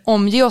behöver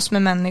omge oss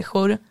med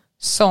människor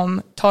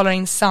som talar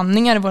in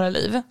sanningar i våra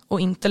liv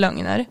och inte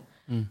lögner.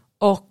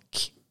 Och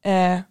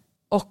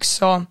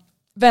också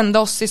vända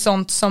oss till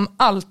sånt som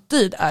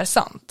alltid är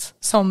sant,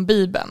 som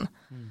Bibeln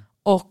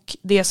och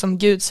det som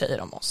Gud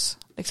säger om oss.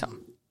 Liksom.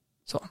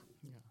 Så.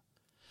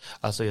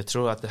 Alltså jag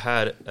tror att det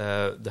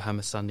här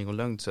med sanning och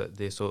lögn,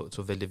 det är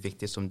så väldigt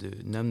viktigt som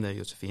du nämner,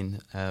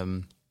 Josefin.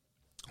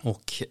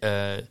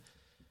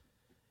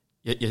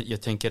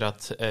 Jag tänker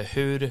att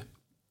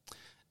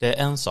det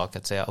är en sak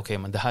att säga okej,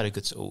 men det här är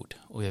Guds ord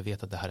och jag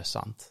vet att det här är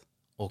sant.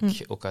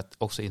 Och att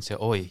också inse,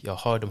 jag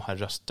hör de här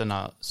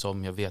rösterna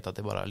som jag vet att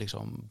det bara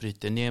liksom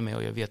bryter ner mig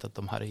och jag vet att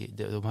de här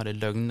är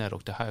lögner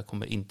och det här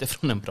kommer inte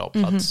från en bra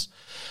plats.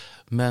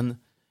 Men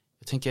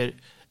jag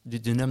tänker,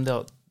 du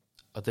nämnde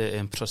att det är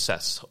en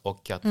process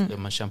och att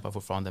man kämpar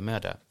fortfarande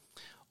med det.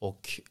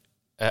 Och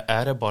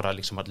är det bara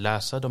liksom att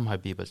läsa de här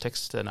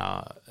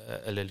bibeltexterna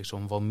eller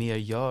liksom vad mer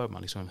gör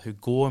man? Liksom, hur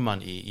går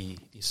man i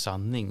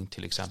sanning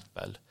till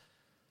exempel?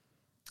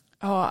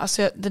 Ja,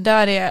 alltså det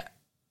där är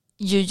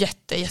ju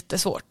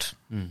jättesvårt.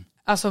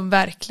 Alltså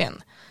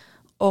verkligen.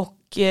 Och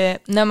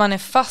när man är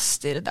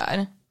fast i det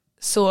där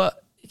så är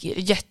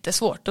det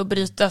jättesvårt att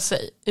bryta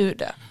sig ur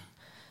det.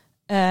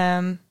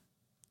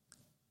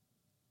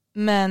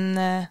 Men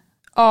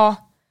ja,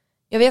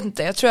 jag vet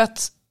inte. Jag tror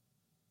att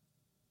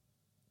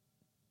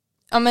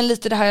ja, men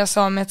lite det här jag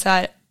sa med att så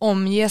här,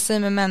 omge sig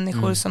med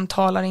människor som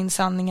talar in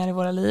sanningar i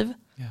våra liv.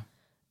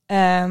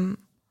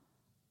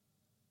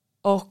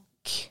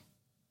 Och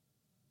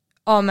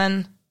ja,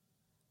 men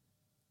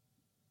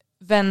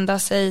vända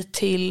sig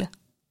till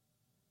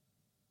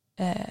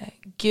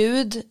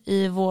Gud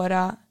i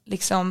våra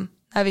liksom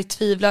när vi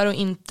tvivlar och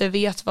inte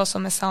vet vad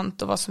som är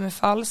sant och vad som är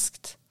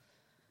falskt.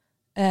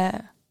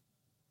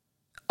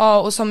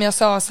 Och som jag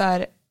sa så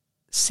här,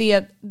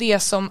 se det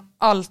som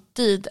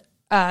alltid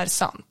är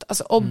sant,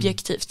 alltså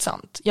objektivt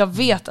sant. Jag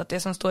vet att det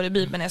som står i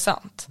Bibeln är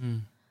sant.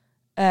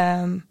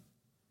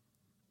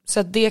 Så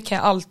att det kan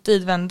jag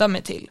alltid vända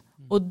mig till.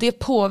 Och det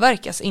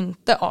påverkas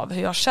inte av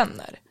hur jag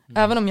känner.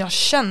 Även om jag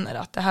känner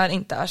att det här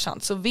inte är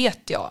sant, så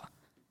vet jag,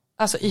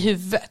 alltså i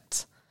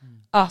huvudet,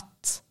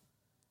 att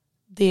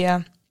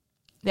det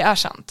är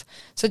sant.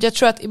 Så att jag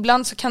tror att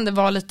ibland så kan det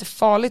vara lite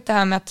farligt det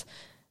här med att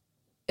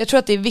jag tror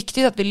att det är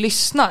viktigt att vi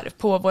lyssnar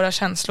på våra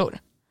känslor.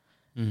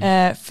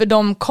 För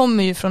de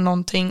kommer ju från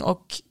någonting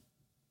och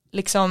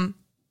liksom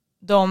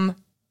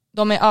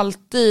de är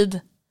alltid,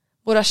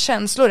 våra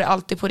känslor är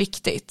alltid på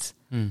riktigt.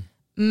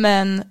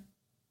 Men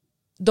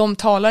de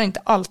talar inte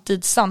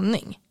alltid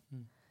sanning.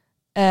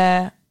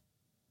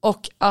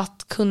 Och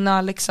att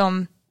kunna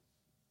liksom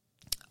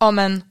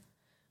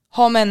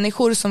ha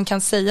människor som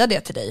kan säga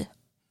det till dig.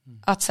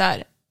 Att så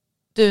här,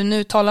 du,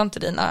 nu talar inte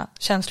dina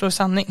känslor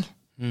sanning.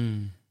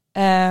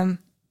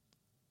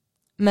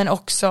 Men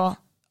också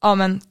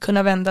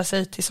kunna vända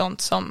sig till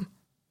sånt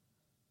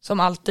som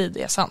alltid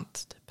är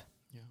sant. Typ.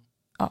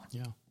 Ja.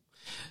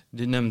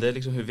 Du nämnde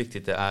liksom hur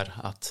viktigt det är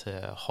att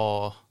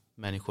ha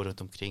människor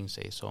runt omkring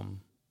sig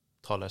som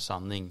talar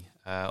sanning.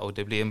 Och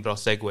det blir en bra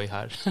segway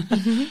här.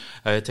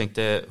 Jag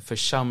tänkte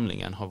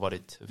församlingen har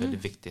varit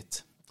väldigt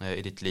viktigt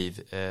i ditt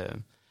liv.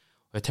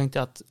 Och jag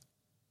tänkte att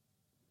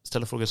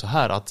ställa frågan så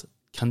här, att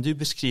kan du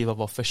beskriva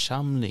vad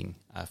församling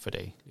är för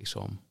dig?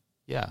 Liksom?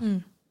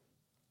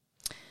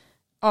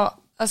 Ja,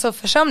 alltså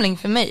församling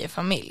för mig är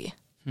familj.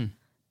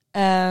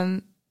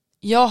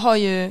 Jag har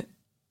ju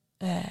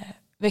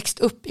växt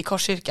upp i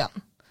Korskyrkan.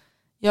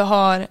 Jag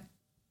har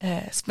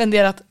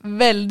spenderat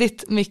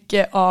väldigt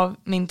mycket av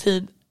min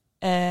tid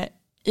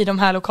i de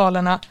här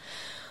lokalerna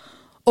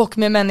och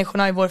med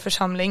människorna i vår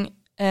församling.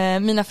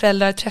 Mina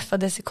föräldrar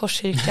träffades i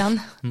Korskyrkan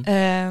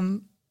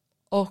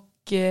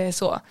och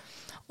så.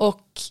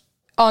 Och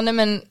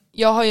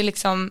jag har ju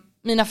liksom,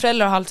 mina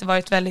föräldrar har alltid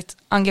varit väldigt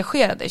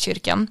engagerade i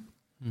kyrkan.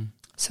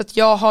 Så att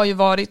jag har ju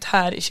varit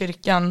här i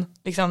kyrkan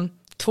liksom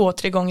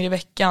 2-3 gånger i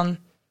veckan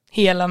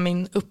hela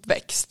min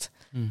uppväxt.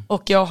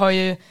 Och jag har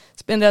ju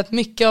spenderat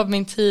mycket av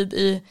min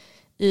tid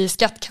i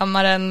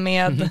skattkammaren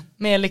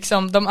med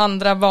liksom de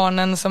andra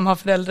barnen som har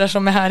föräldrar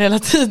som är här hela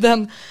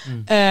tiden.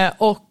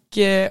 Och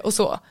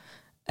så.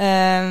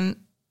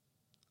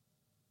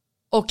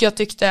 Och jag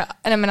tyckte,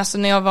 alltså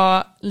när jag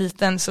var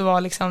liten så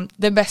var liksom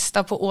det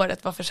bästa på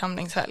året var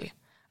församlingshelg.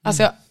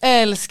 Alltså jag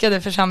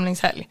älskade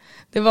församlingshelg.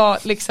 Det var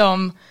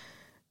liksom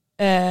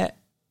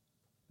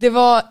det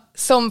var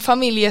som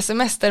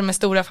familjesemester med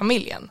stora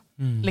familjen.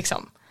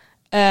 Liksom.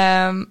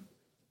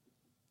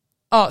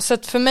 Så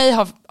att för mig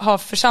har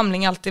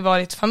församling alltid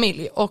varit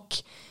familj. Och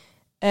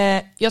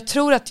jag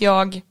tror att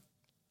jag,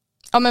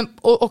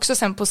 och också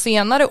sen på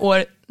senare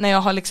år när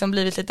jag har liksom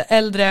blivit lite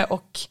äldre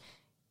och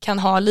kan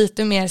ha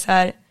lite mer så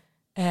här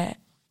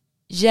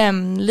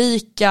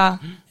jämlika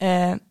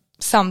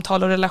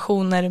samtal och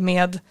relationer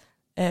med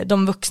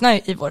de vuxna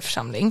i vår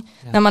församling.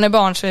 När man är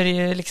barn så är det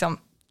ju liksom,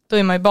 då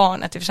är man ju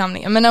barnet i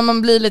församlingen. Men när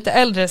man blir lite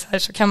äldre så här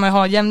så kan man ju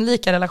ha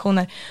jämlika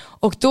relationer.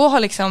 Och då har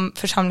liksom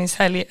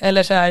församlingshelg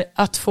eller så här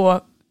att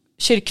få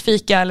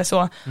kyrkfika eller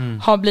så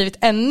har blivit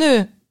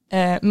ännu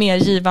mer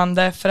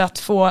givande, för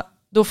att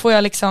då får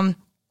jag liksom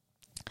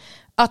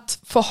att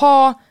få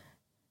ha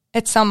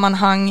ett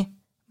sammanhang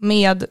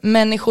med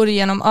människor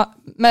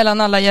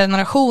mellan alla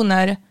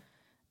generationer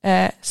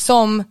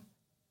som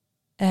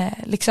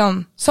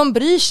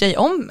bryr sig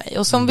om mig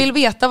och som vill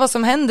veta vad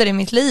som händer i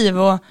mitt liv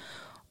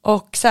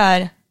och så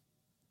här,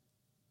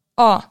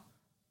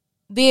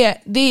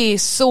 det är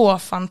så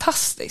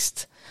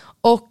fantastiskt.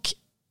 Och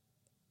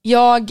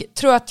jag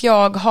tror att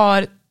jag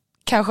har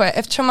kanske,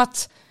 eftersom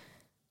att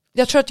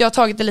jag tror att jag har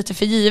tagit det lite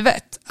för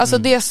givet. Alltså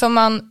det som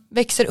man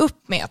växer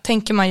upp med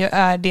tänker man ju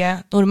är det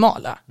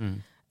normala.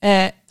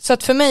 Så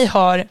att för mig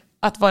har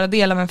att vara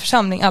del av en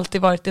församling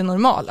alltid varit det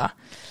normala.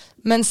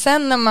 Men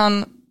sen när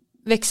man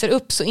växer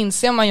upp så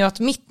inser man ju att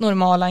mitt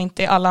normala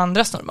inte är alla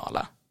andras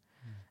normala.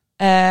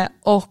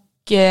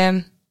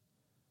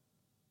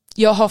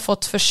 Jag har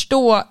fått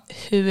förstå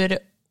hur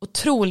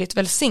otroligt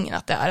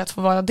välsignat det är att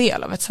få vara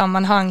del av ett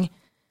sammanhang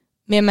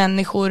med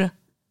människor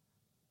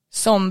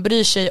som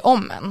bryr sig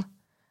om en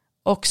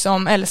och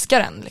som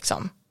älskar en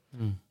liksom.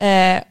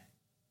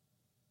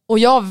 Och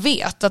jag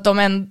vet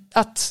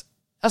att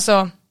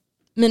alltså,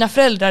 mina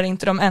föräldrar är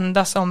inte de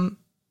enda som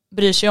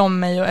bryr sig om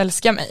mig och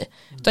älskar mig,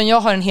 utan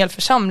jag har en hel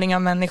församling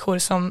av människor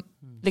som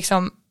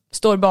liksom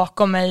står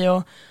bakom mig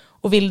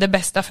och vill det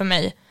bästa för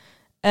mig.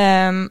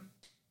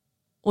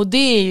 Och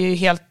det är ju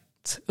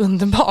helt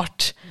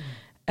underbart.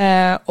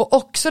 Och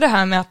också det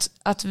här med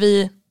att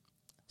vi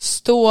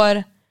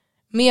står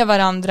med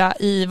varandra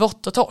i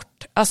vått och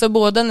torrt. Alltså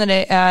både när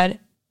det är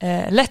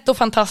lätt och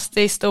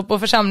fantastiskt och på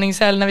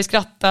församlingshelg när vi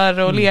skrattar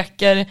och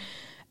leker.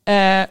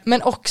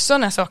 Men också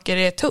när saker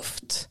är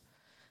tufft.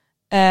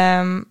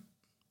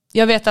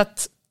 Jag vet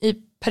att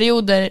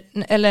perioder,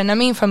 eller när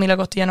min familj har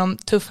gått igenom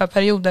tuffa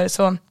perioder,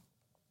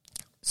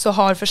 så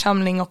har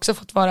församling också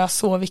fått vara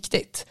så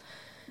viktigt.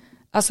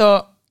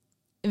 Alltså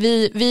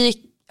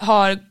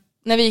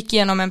när vi gick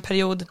igenom en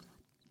period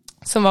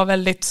som var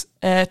väldigt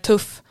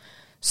tuff,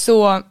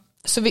 så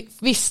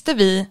visste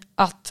vi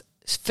att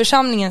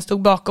församlingen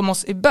stod bakom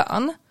oss i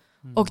bön.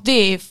 Och det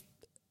är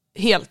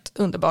helt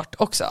underbart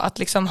också, att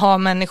liksom ha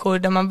människor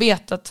där man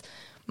vet att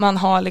man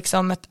har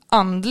liksom ett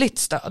andligt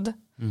stöd.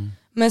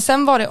 Men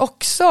sen var det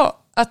också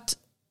att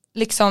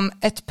liksom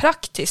ett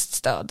praktiskt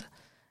stöd.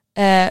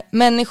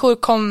 Människor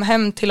kom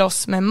hem till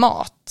oss med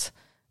mat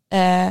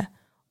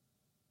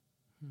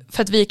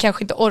för att vi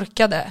kanske inte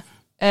orkade,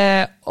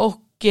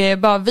 och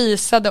bara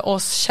visade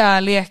oss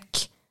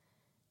kärlek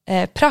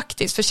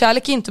praktiskt. För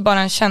kärlek är inte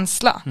bara en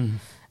känsla,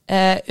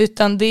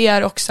 utan det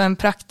är också en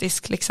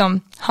praktisk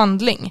liksom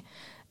handling.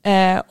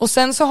 Och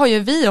sen så har ju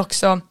vi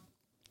också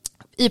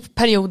i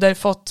perioder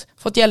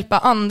fått hjälpa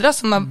andra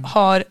som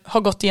har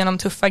gått igenom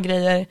tuffa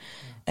grejer,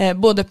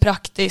 både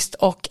praktiskt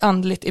och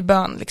andligt i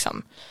bön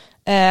liksom.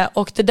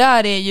 Och det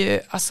där är ju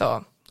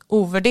alltså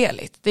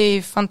ovärderligt. Det är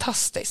ju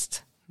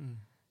fantastiskt.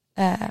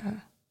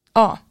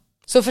 Ja,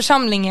 så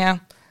församling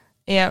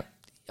är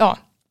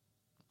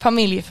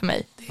familj för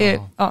mig. Det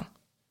är, ja.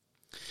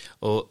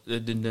 Och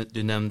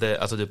du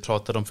nämnde, alltså du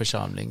pratade om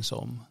församling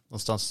som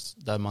någonstans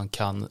där man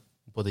kan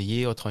både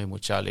ge och ta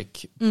emot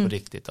kärlek på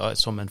riktigt,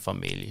 som en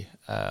familj.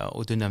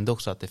 Och du nämnde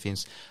också att det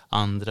finns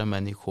andra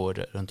människor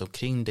runt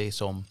omkring dig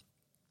som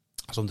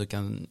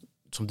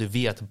du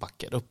vet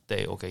backar upp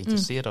dig och är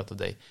intresserad av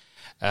dig.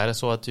 Är det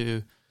så att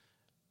du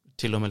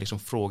till och med liksom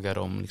frågar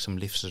om liksom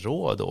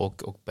livsråd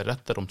och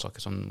berättar om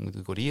saker som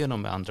du går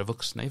igenom med andra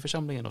vuxna i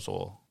församlingen och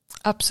så?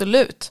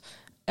 Absolut.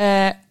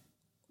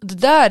 Det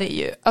där är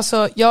ju,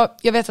 alltså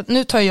jag vet att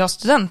nu tar jag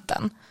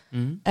studenten.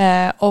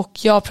 Och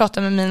jag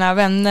pratar med mina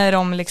vänner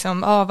om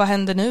liksom, vad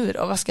händer nu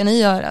då? Vad ska ni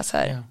göra? Så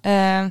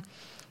här.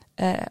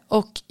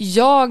 Och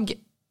jag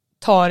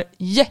tar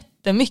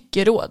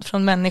jättemycket råd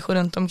från människor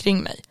runt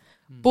omkring mig.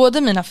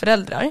 Både mina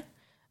föräldrar,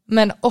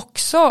 men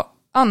också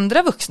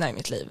andra vuxna i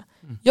mitt liv.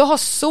 Jag har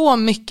så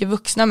mycket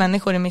vuxna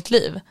människor i mitt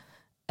liv.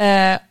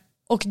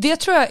 Och det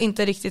tror jag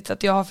inte riktigt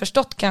att jag har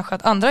förstått kanske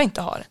att andra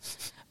inte har.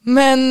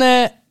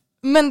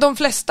 Men de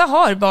flesta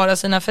har bara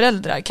sina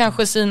föräldrar,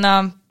 kanske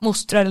sina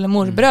mostrar eller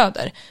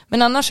morbröder.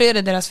 Men annars är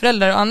det deras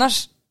föräldrar, och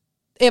annars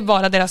är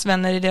bara deras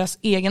vänner i deras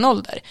egen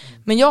ålder.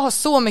 Men jag har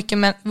så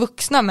mycket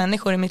vuxna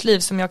människor i mitt liv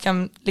som jag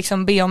kan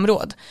liksom be om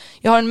råd.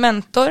 Jag har en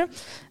mentor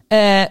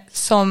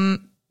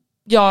som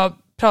jag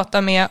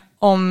pratar med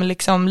om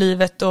liksom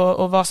livet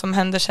och vad som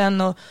händer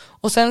sen.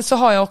 Och sen så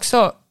har jag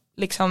också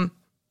liksom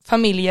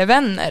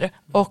familjevänner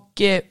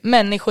och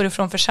människor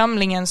från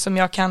församlingen som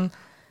jag kan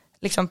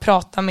liksom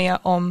prata med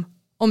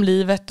om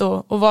livet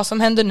och vad som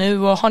händer nu,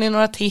 och har ni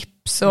några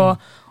tips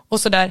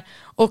och sådär.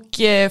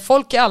 Och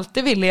folk är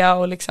alltid villiga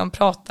att liksom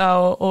prata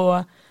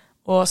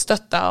och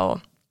stötta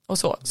och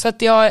så. Så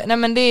att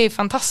men det är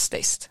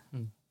fantastiskt.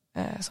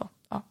 Så,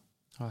 ja.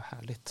 Ja,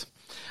 härligt.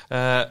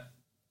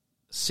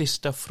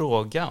 Sista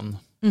frågan,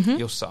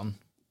 Jossan.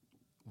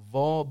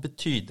 Vad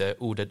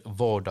betyder ordet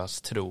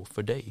vardagstro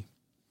för dig?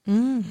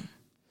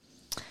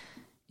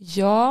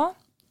 Ja,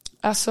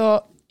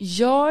 alltså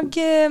jag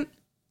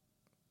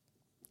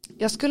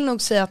skulle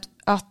nog säga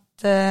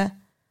att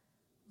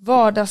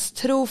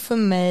vardagstro för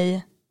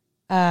mig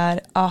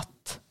är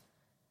att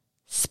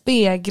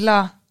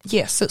spegla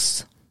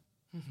Jesus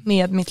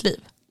med mitt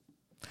liv.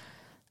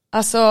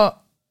 Alltså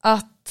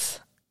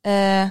att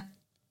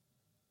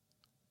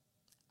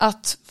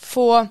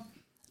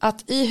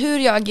i hur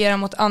jag agerar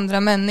mot andra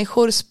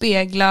människor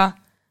spegla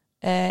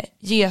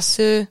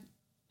Jesu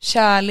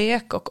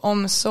kärlek och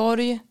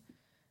omsorg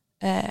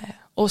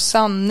och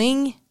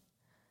sanning.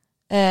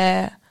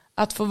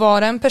 Att få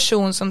vara en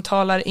person som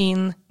talar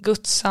in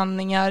Guds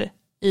sanningar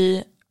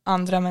i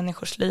andra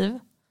människors liv.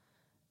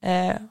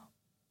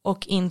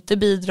 Och inte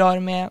bidrar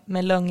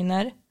med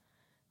lögner.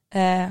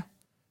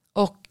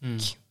 Och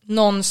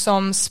någon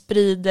som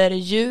sprider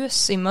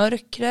ljus i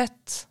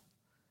mörkret.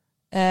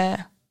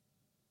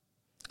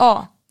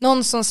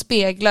 Någon som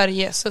speglar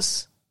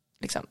Jesus.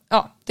 Liksom.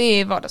 Ja, det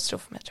är vardagstro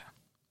för mig, tror jag.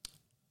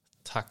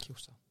 Tack,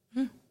 Jossan.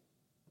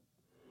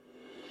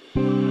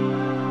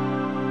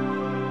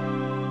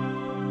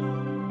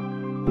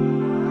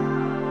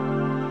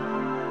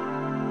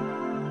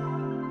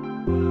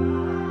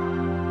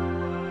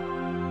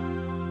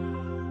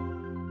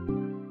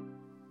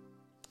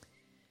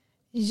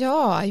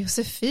 Ja,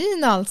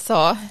 Josefin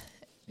alltså.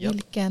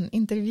 Vilken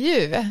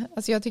intervju.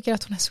 Alltså jag tycker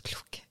att hon är så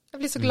klok. Jag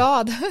blir så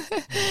glad.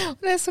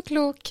 Hon är så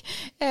klok.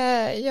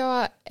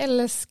 Jag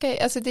älskar,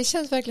 alltså det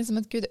känns verkligen som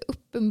att Gud har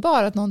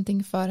uppenbarat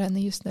någonting för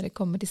henne just när det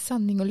kommer till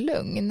sanning och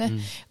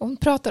lögn. Hon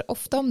pratar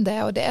ofta om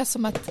det, och det är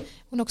som att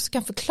hon också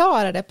kan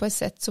förklara det på ett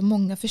sätt som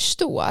många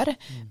förstår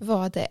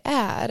vad det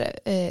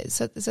är.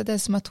 Så det är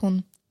som att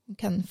hon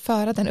kan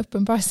föra den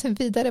uppenbarelsen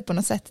vidare på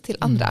något sätt till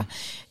andra.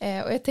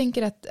 Och jag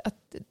tänker att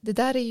det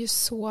där är ju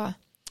så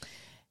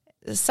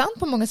sant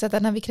på många sätt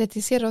att när vi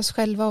kritiserar oss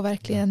själva och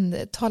verkligen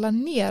talar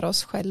ner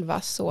oss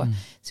själva så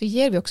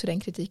ger vi också den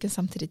kritiken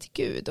samtidigt till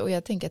Gud. Och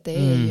jag tänker att det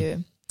är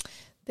ju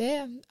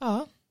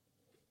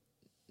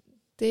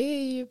det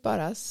är ju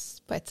bara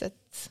på ett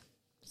sätt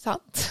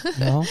sant.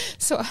 Ja.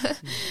 Så.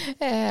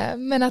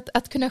 Men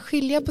att kunna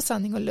skilja på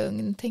sanning och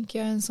lögn tänker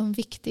jag är en sån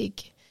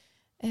viktig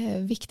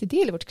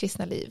del i vårt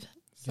kristna liv.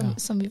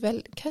 Som vi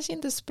väl kanske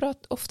inte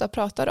ofta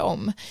pratar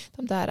om.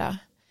 De där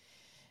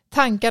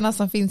tankarna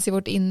som finns i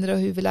vårt inre och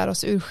hur vi lär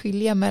oss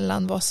urskilja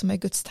mellan vad som är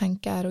Guds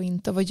tankar och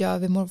inte. Och vad gör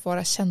vi med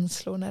våra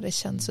känslor när det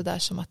känns så där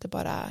som att det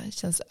bara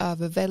känns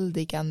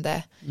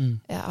överväldigande.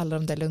 Alla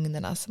de där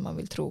lögnerna som man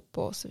vill tro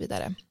på och så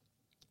vidare.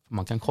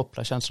 Man kan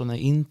koppla känslorna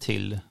in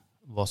till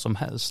vad som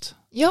helst.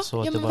 Ja, så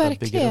att ja, det men bara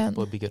verkligen.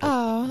 bygger upp.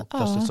 Och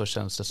plötsligt så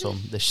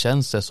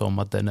känns det som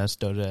att den är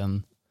större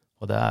än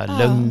vad det är.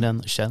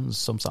 Lögnen känns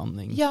som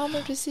sanning. Ja,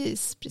 men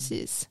precis.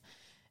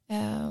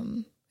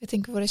 Jag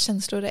tänker våra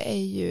känslor är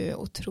ju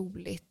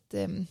otroligt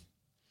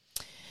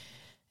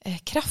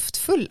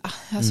kraftfulla.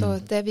 Alltså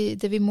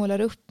det vi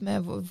målar upp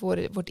med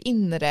vårt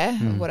inre,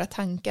 våra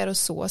tankar och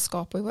så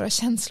skapar ju våra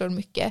känslor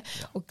mycket.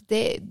 Ja. Och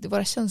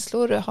våra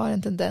känslor har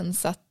en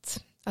tendens att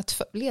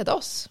leda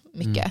oss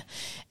mycket.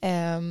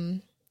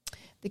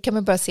 Det kan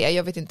man bara se,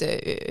 jag vet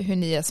inte hur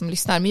ni är som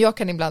lyssnar, men jag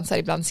kan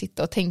ibland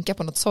sitta och tänka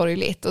på något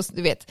sorgligt och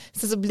du vet,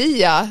 så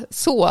blir jag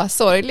så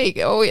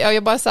sorglig och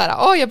jag bara så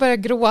här, jag börjar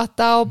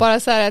gråta och bara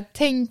så här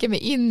tänker mig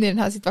in i den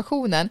här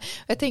situationen.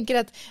 Och jag tänker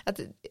att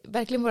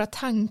verkligen våra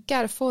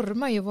tankar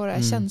formar ju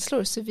våra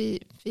känslor, så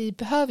vi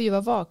behöver ju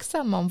vara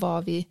vaksamma om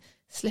vad vi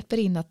släpper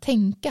in att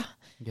tänka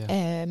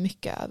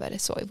mycket över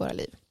så i våra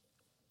liv.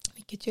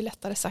 Vilket ju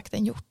lättare sagt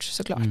än gjort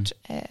såklart.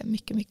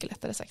 Mycket, mycket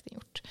lättare sagt än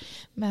gjort.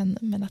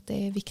 Men att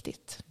det är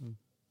viktigt.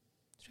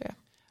 Tror jag.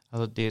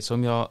 Alltså det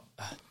som jag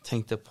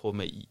tänkte på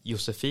med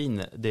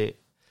Josefin.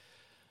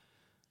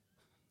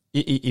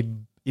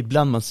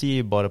 Ibland man ser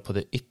ju bara på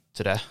det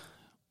yttre.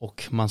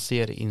 Och man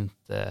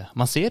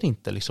ser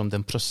inte liksom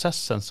den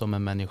processen som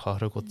en människa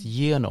har gått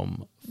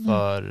igenom.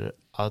 För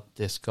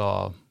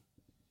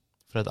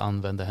att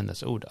använda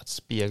hennes ord.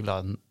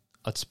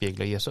 Att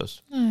spegla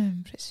Jesus.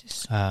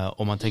 Precis.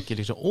 Och man tänker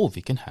liksom,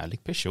 vilken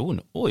härlig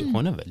person.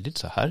 Hon är väldigt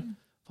så här,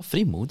 vad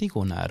frimodig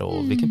hon är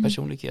och vilken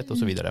personlighet och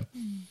så vidare.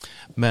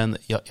 Men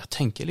jag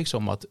tänker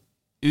liksom att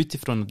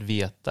utifrån att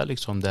veta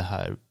liksom det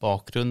här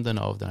bakgrunden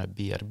av den här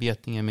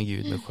bearbetningen med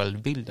Gud, med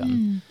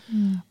självbilden.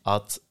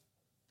 Att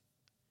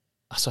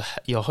alltså,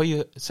 jag har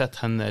ju sett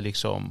henne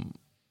liksom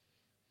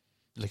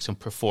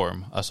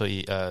perform, alltså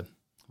i,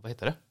 vad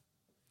heter det?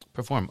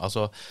 Perform,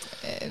 alltså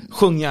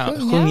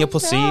sjunga på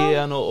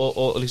scen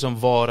och liksom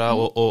vara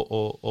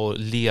och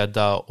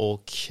leda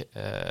och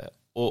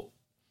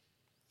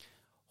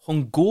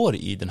hon går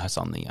i den här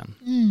sanningen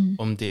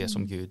om det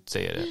som Gud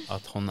säger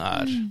att hon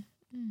är.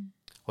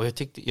 Och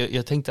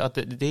jag tänkte att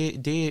det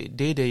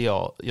är det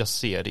jag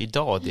ser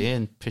idag. Det är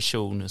en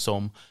person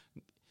som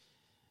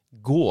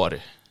går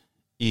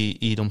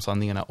i de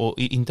sanningarna och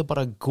inte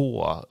bara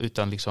gå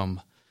utan liksom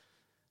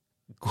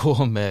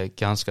gå med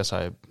ganska så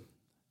här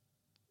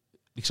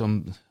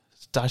liksom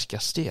starka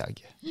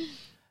steg.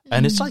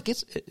 And it's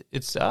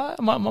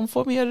like man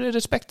får mer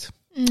respekt.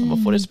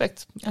 Man får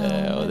respekt.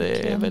 Och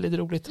det är väldigt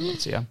roligt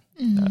att se.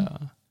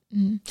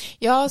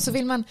 Ja, så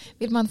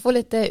vill man få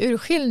lite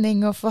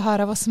urskiljning och få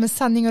höra vad som är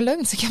sanning och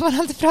lögn, så kan man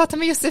alltid prata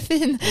med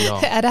Josefin.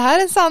 Ja. Är det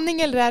här en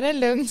sanning eller är det en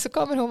lögn, så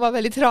kommer hon vara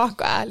väldigt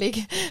rak och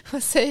ärlig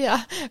och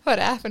säga vad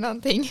det är för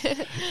någonting.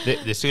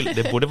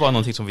 Det borde vara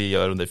någonting som vi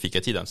gör under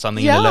fikatiden.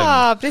 Sanning eller lögn.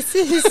 Ja,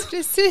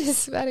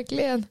 precis,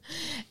 verkligen.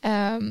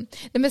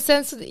 Men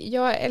sen så,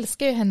 jag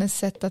älskar ju hennes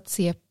sätt att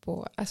se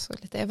på alltså,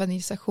 lite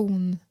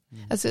evangelisation.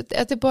 Alltså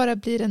att det bara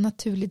blir en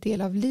naturlig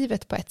del av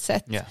livet på ett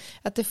sätt. Yeah.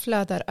 Att det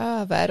flödar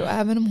över. Och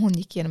även om hon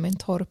gick igenom en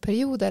torr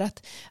period,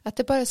 att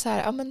det bara är så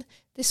här, men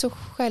det är så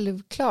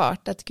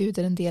självklart att Gud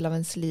är en del av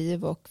ens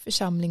liv och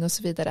församling och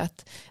så vidare.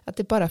 Att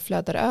det bara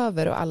flödar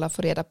över och alla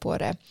får reda på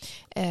det.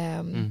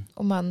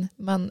 Och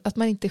att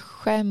man inte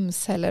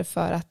skäms heller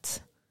för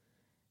att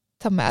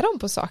ta med dem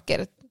på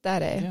saker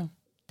där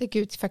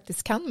Gud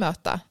faktiskt kan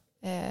möta.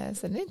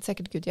 Sen är det inte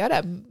säkert att Gud gör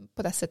det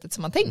på det sättet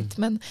som man tänkt,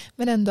 men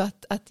ändå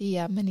att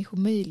ge människor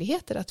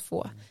möjligheter att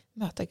få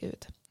möta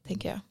Gud,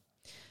 tänker jag.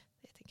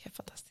 Det tänker jag är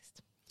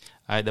fantastiskt.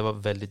 Nej, det var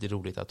väldigt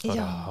roligt att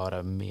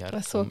höra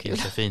mer om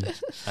Josefin.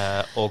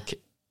 Och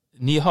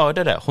ni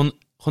hörde det,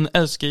 hon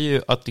älskar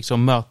ju att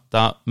liksom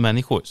möta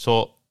människor,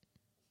 så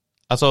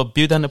alltså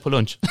bjud henne på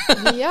lunch.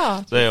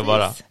 Ja, det är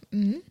bara.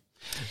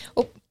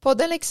 Och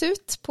podden läggs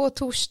ut på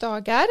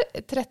torsdagar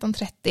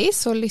 13:30,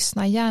 så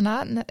lyssna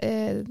gärna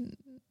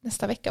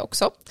nästa vecka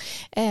också.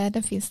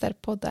 Den finns där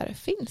poddar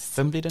finns.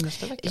 Vem blir det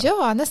nästa vecka?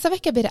 Ja, nästa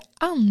vecka blir det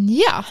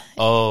Anja.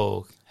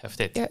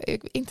 Häftigt. Jag är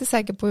inte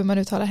säker på hur man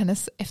uttalar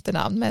hennes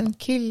efternamn, men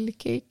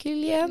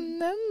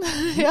Kyljenen.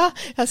 Ja,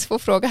 jag ska få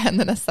fråga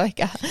henne nästa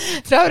vecka.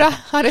 Bra,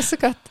 ha det så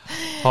gott.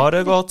 Ha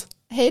det gott.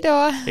 Hej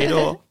då. Hej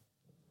då.